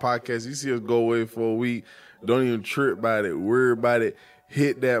 man. This podcast, you see us go away for a week. Don't even trip about it. Worry about it.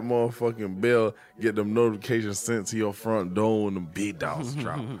 Hit that motherfucking bell. Get them notifications sent to your front door when them big dogs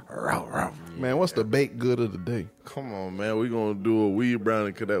drop. Man, what's the baked good of the day? Come on, man. We gonna do a weed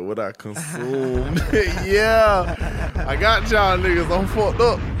brownie because that's what I consume. Yeah. I got y'all niggas. I'm fucked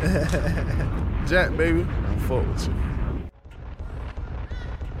up. Jack, baby. I'm fucked with you.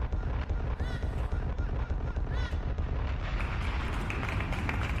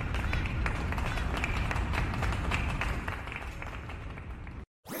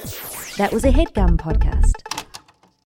 That was a HeadGum podcast.